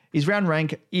 His round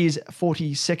rank is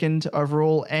 42nd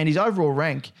overall, and his overall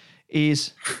rank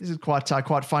is, this is quite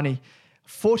funny,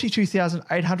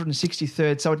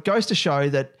 42,863rd. So it goes to show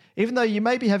that even though you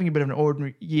may be having a bit of an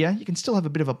ordinary year, you can still have a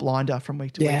bit of a blinder from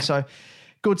week to week. So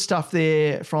good stuff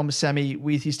there from Sammy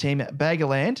with his team at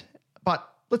Baggerland. But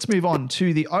let's move on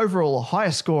to the overall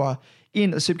highest scorer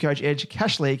in the SuperCoach Edge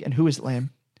Cash League. And who is it, Liam?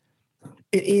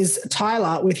 It is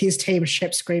Tyler with his team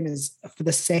Shep Screamers for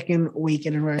the second week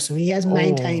in a row. So he has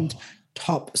maintained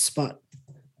top spot.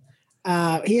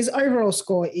 His overall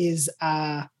score is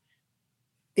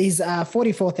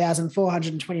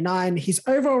 44,429. His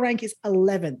overall rank is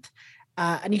 11th.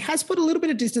 And he has put a little bit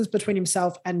of distance between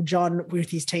himself and John with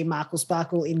his team Markle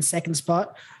Sparkle in second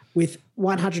spot, with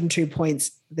 102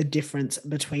 points, the difference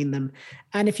between them.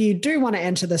 And if you do want to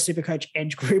enter the SuperCoach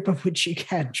Edge group, of which you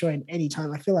can join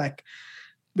anytime, I feel like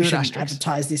we shouldn't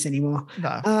advertise this anymore.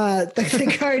 No.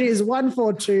 The code is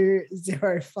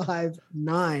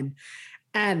 142059.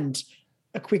 And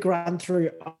a quick run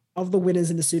through of the winners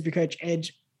in the SuperCoach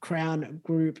Edge Crown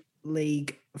Group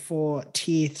League for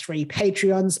Tier 3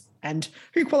 Patreons and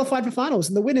who qualified for finals.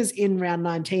 And the winners in round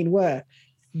 19 were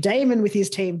Damon with his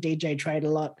team DJ Trade A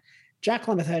Lot,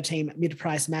 Jacqueline with her team Mid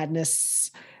Price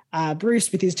Madness,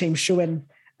 Bruce with his team Shuin,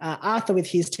 Arthur with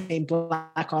his team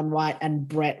Black on White, and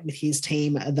Brett with his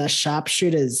team The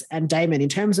Sharpshooters. And Damon, in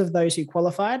terms of those who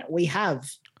qualified, we have...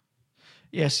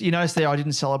 Yes, you notice there I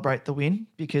didn't celebrate the win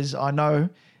because I know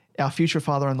our future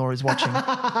father-in-law is watching.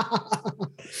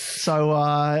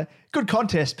 So Good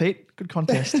contest, Pete. Good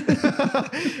contest.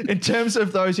 In terms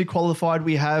of those who qualified,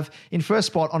 we have in first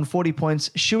spot on 40 points,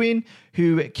 Shuin,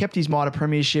 who kept his Mitre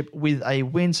Premiership with a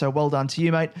win. So well done to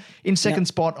you, mate. In second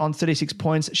spot on 36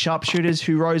 points, Sharpshooters,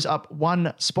 who rose up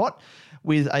one spot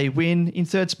with a win. In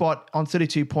third spot on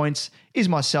 32 points is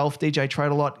myself, DJ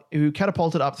Traderlot, who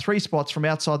catapulted up 3 spots from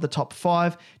outside the top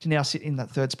 5 to now sit in that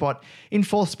third spot. In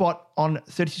fourth spot on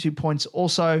 32 points,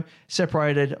 also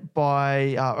separated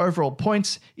by overall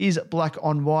points, is Black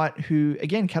on White, who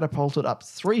again catapulted up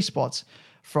 3 spots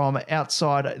from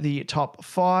outside the top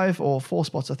 5, or 4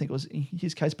 spots, I think it was in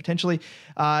his case potentially.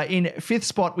 In fifth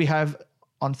spot, we have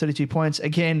on 32 points,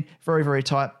 again, very, very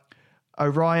tight,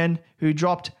 Orion, who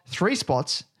dropped 3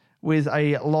 spots with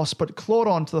a loss, but clawed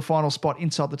on to the final spot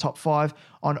inside the top 5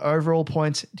 on overall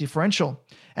points differential.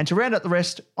 And to round out the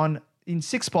rest, in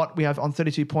sixth spot, we have on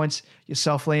 32 points,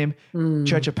 yourself, Liam.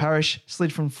 Church of Parish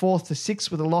slid from 4th to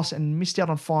 6th with a loss and missed out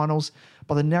on finals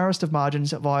by the narrowest of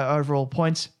margins via overall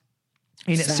points.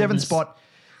 In seventh spot,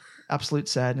 absolute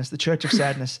sadness, the Church of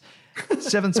Sadness.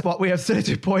 Seventh spot, we have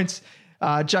 32 points.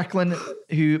 Jacqueline,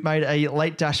 who made a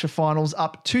late dash for finals,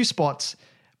 up 2 spots,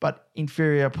 but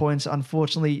inferior points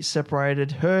unfortunately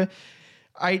separated her.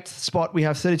 8th spot, we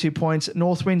have 32 points.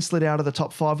 Northwind slid out of the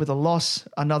top 5 with a loss.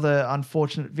 Another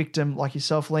unfortunate victim like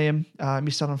yourself, Liam,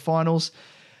 missed out on finals.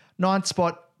 9th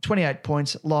spot, 28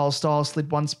 points. Lyle Stiles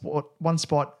slid one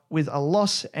spot with a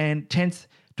loss. And 10th,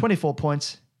 24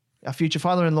 points. Our future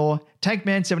father-in-law,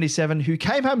 Tankman77, who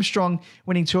came home strong,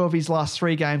 winning 2 of his last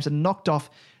 3 games and knocked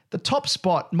off the top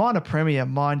spot, minor premier,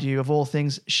 mind you, of all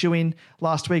things, Shuin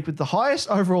last week with the highest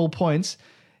overall points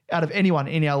out of anyone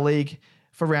in our league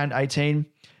for round 18.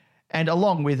 And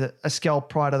along with a scalp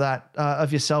prior to that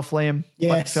of yourself, Liam,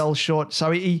 but fell short.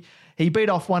 So he beat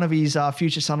off one of his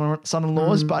future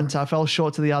son-in-laws, but fell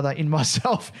short to the other in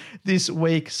myself this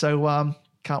week. So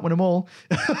can't win them all.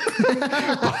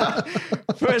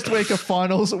 First week of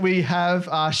finals, we have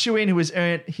Shuin, who has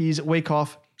earned his week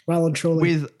off. Well and truly.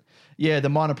 With the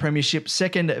minor premiership.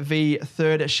 Second v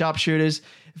third, Sharpshooters.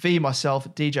 V myself,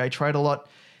 DJ Traderlot.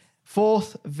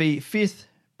 Fourth v fifth,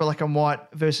 Black and White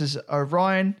versus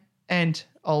Orion. And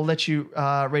I'll let you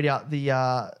read out the,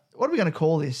 what are we going to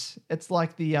call this? It's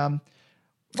like the,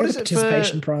 what is it?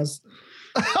 Participation prize.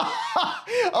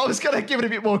 I was going to give it a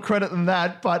bit more credit than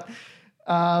that, but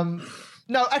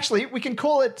no, actually we can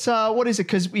call it, what is it?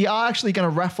 Because we are actually going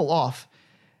to raffle off.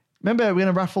 Remember, we're going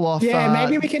to raffle off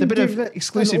maybe we can the bit give of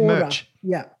exclusive merch.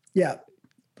 Yeah.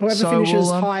 Whoever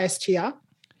finishes highest here.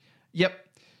 Yep.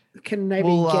 Can maybe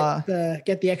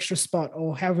get the extra spot,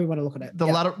 or however we want to look at it. The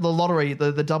lottery,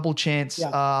 the double chance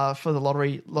for the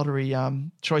lottery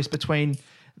choice between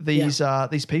these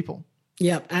people.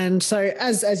 Yep. And so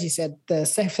as you said, the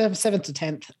 7th to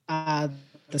 10th,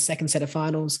 the second set of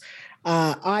finals,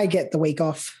 I get the week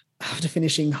off after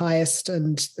finishing highest,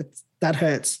 and that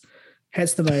hurts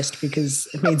the most because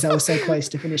it means I was so close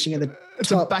to finishing at the top.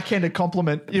 It's a backhanded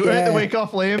compliment. You earned the week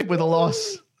off, Liam, with a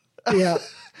loss. Yeah.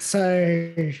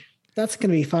 So that's going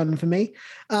to be fun for me.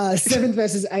 7th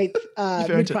versus 8th,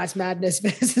 Mid-Price Madness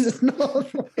versus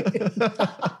Northwind.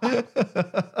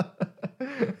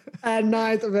 And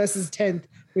 9th versus 10th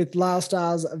with Lyle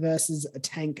Stars versus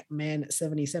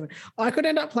Tankman77. I could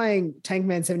end up playing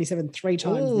Tankman77 3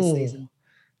 times this season.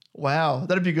 Wow.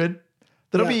 That'd be good.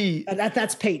 That'll be...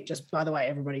 That's Pete, just by the way,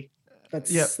 everybody.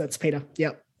 That's Peter.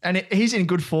 Yep. And he's in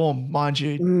good form, mind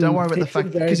you. Don't worry about the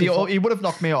fact, because he would have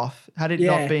knocked me off had it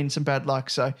not been some bad luck.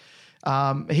 So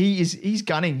he's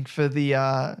gunning for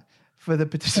the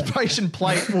participation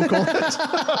plate, we'll call it.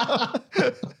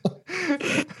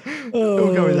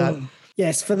 We'll go with that.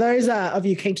 Yes, for those of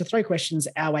you keen to throw questions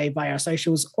our way via our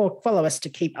socials or follow us to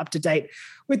keep up to date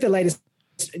with the latest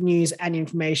news and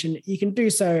information, you can do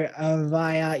so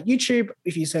via YouTube.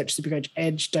 If you search SuperCoach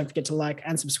Edge, don't forget to like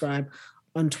and subscribe.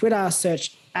 On Twitter,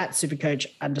 search at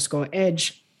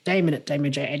 @SuperCoach_Edge, Damon at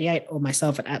DamonJ88, or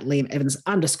myself at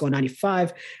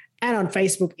LiamEvans_95. And on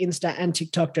Facebook, Insta, and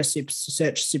TikTok, just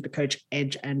search SuperCoach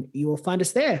Edge and you will find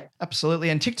us there. Absolutely.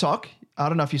 And TikTok, I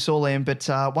don't know if you saw, Liam, but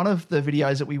one of the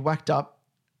videos that we whacked up,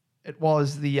 it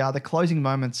was the closing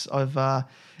moments of, and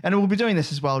we'll be doing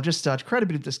this as well, just to create a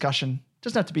bit of discussion.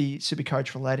 Doesn't have to be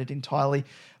SuperCoach related entirely,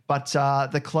 but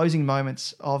the closing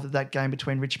moments of that game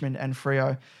between Richmond and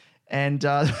Freo. And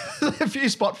a few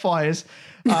spot fires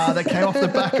that came off the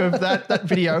back of that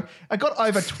video. I got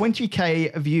over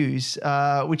 20K views,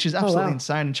 which is absolutely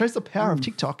insane and shows the power of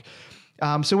TikTok.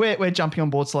 So we're jumping on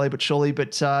board slowly but surely.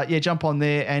 But jump on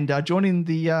there and join in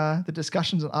the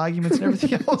discussions and arguments and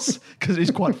everything else because it is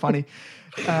quite funny.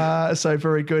 So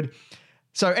very good.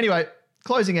 So anyway,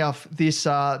 closing off this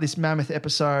mammoth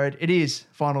episode, it is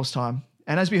finals time.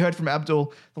 And as we heard from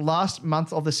Abdul, the last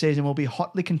month of the season will be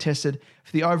hotly contested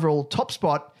for the overall top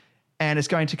spot, and it's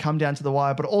going to come down to the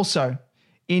wire, but also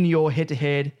in your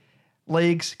head-to-head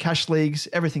leagues, cash leagues,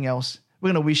 everything else. We're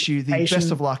going to wish you the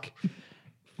best of luck.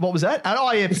 What was that?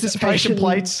 Participation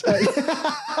plates.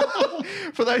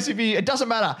 For those of you, it doesn't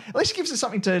matter. At least it gives us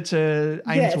something to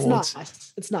aim towards.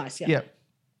 Nice. It's nice, yeah. Yeah.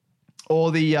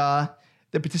 Or the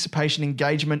participation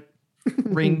engagement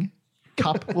ring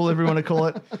cup, whatever you want to call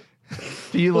it.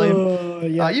 For you,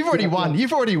 Liam. You've already won.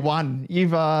 You've already won.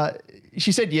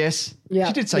 She said yes. Yeah.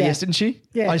 She did say yes, didn't she?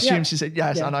 Yeah. I assume she said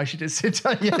yes. Yeah. I know she did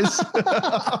say yes.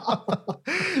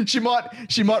 She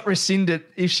might rescind it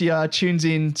if she tunes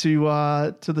in to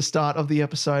the start of the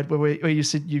episode where you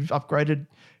said you've upgraded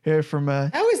her from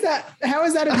How is that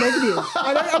a negative?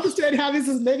 I don't understand how this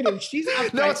is negative. She's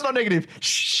upgraded. No, it's not negative.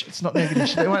 Shh, it's not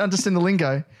negative. They won't understand the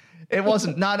lingo. It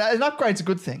wasn't. No, an upgrade's a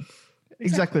good thing.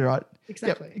 Exactly right.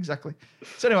 Exactly. Yep, exactly.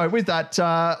 So anyway, with that,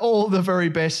 all the very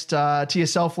best to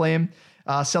yourself, Liam.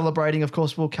 Celebrating, of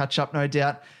course, we'll catch up, no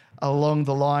doubt, along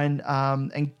the line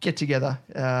and get together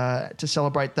to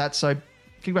celebrate that. So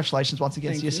congratulations once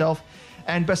again to yourself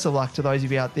and best of luck to those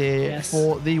of you out there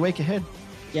for the week ahead.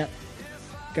 Yep.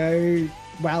 Go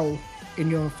well in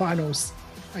your finals,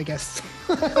 I guess.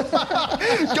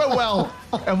 Go well.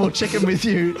 And we'll check in with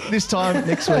you this time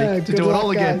next week to do it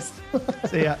all again.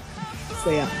 See ya.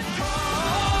 See ya.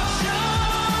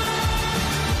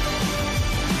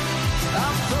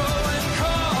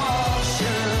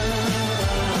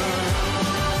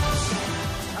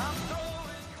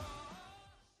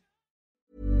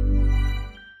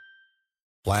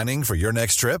 Planning for your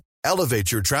next trip?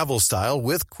 Elevate your travel style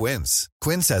with Quince.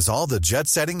 Quince has all the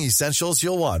jet-setting essentials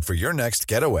you'll want for your next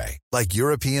getaway, like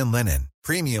European linen,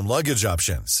 premium luggage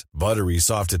options, buttery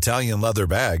soft Italian leather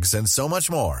bags, and so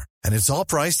much more. And it's all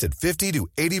priced at 50 to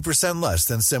 80% less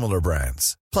than similar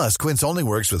brands. Plus, Quince only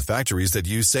works with factories that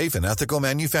use safe and ethical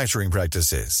manufacturing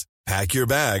practices. Pack your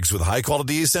bags with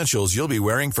high-quality essentials you'll be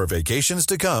wearing for vacations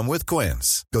to come with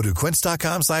Quince. Go to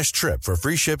quince.com/trip for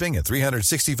free shipping and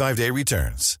 365-day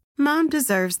returns. Mom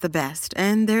deserves the best,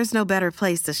 and there's no better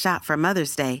place to shop for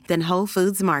Mother's Day than Whole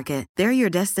Foods Market. They're your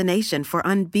destination for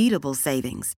unbeatable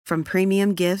savings, from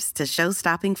premium gifts to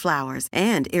show-stopping flowers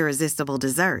and irresistible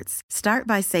desserts. Start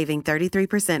by saving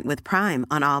 33% with Prime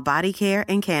on all body care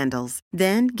and candles.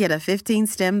 Then get a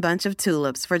 15-stem bunch of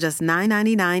tulips for just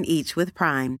 $9.99 each with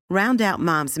Prime. Round out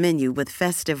Mom's menu with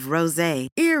festive rosé,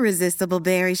 irresistible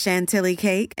berry chantilly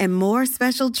cake, and more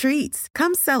special treats.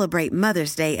 Come celebrate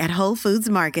Mother's Day at Whole Foods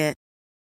Market.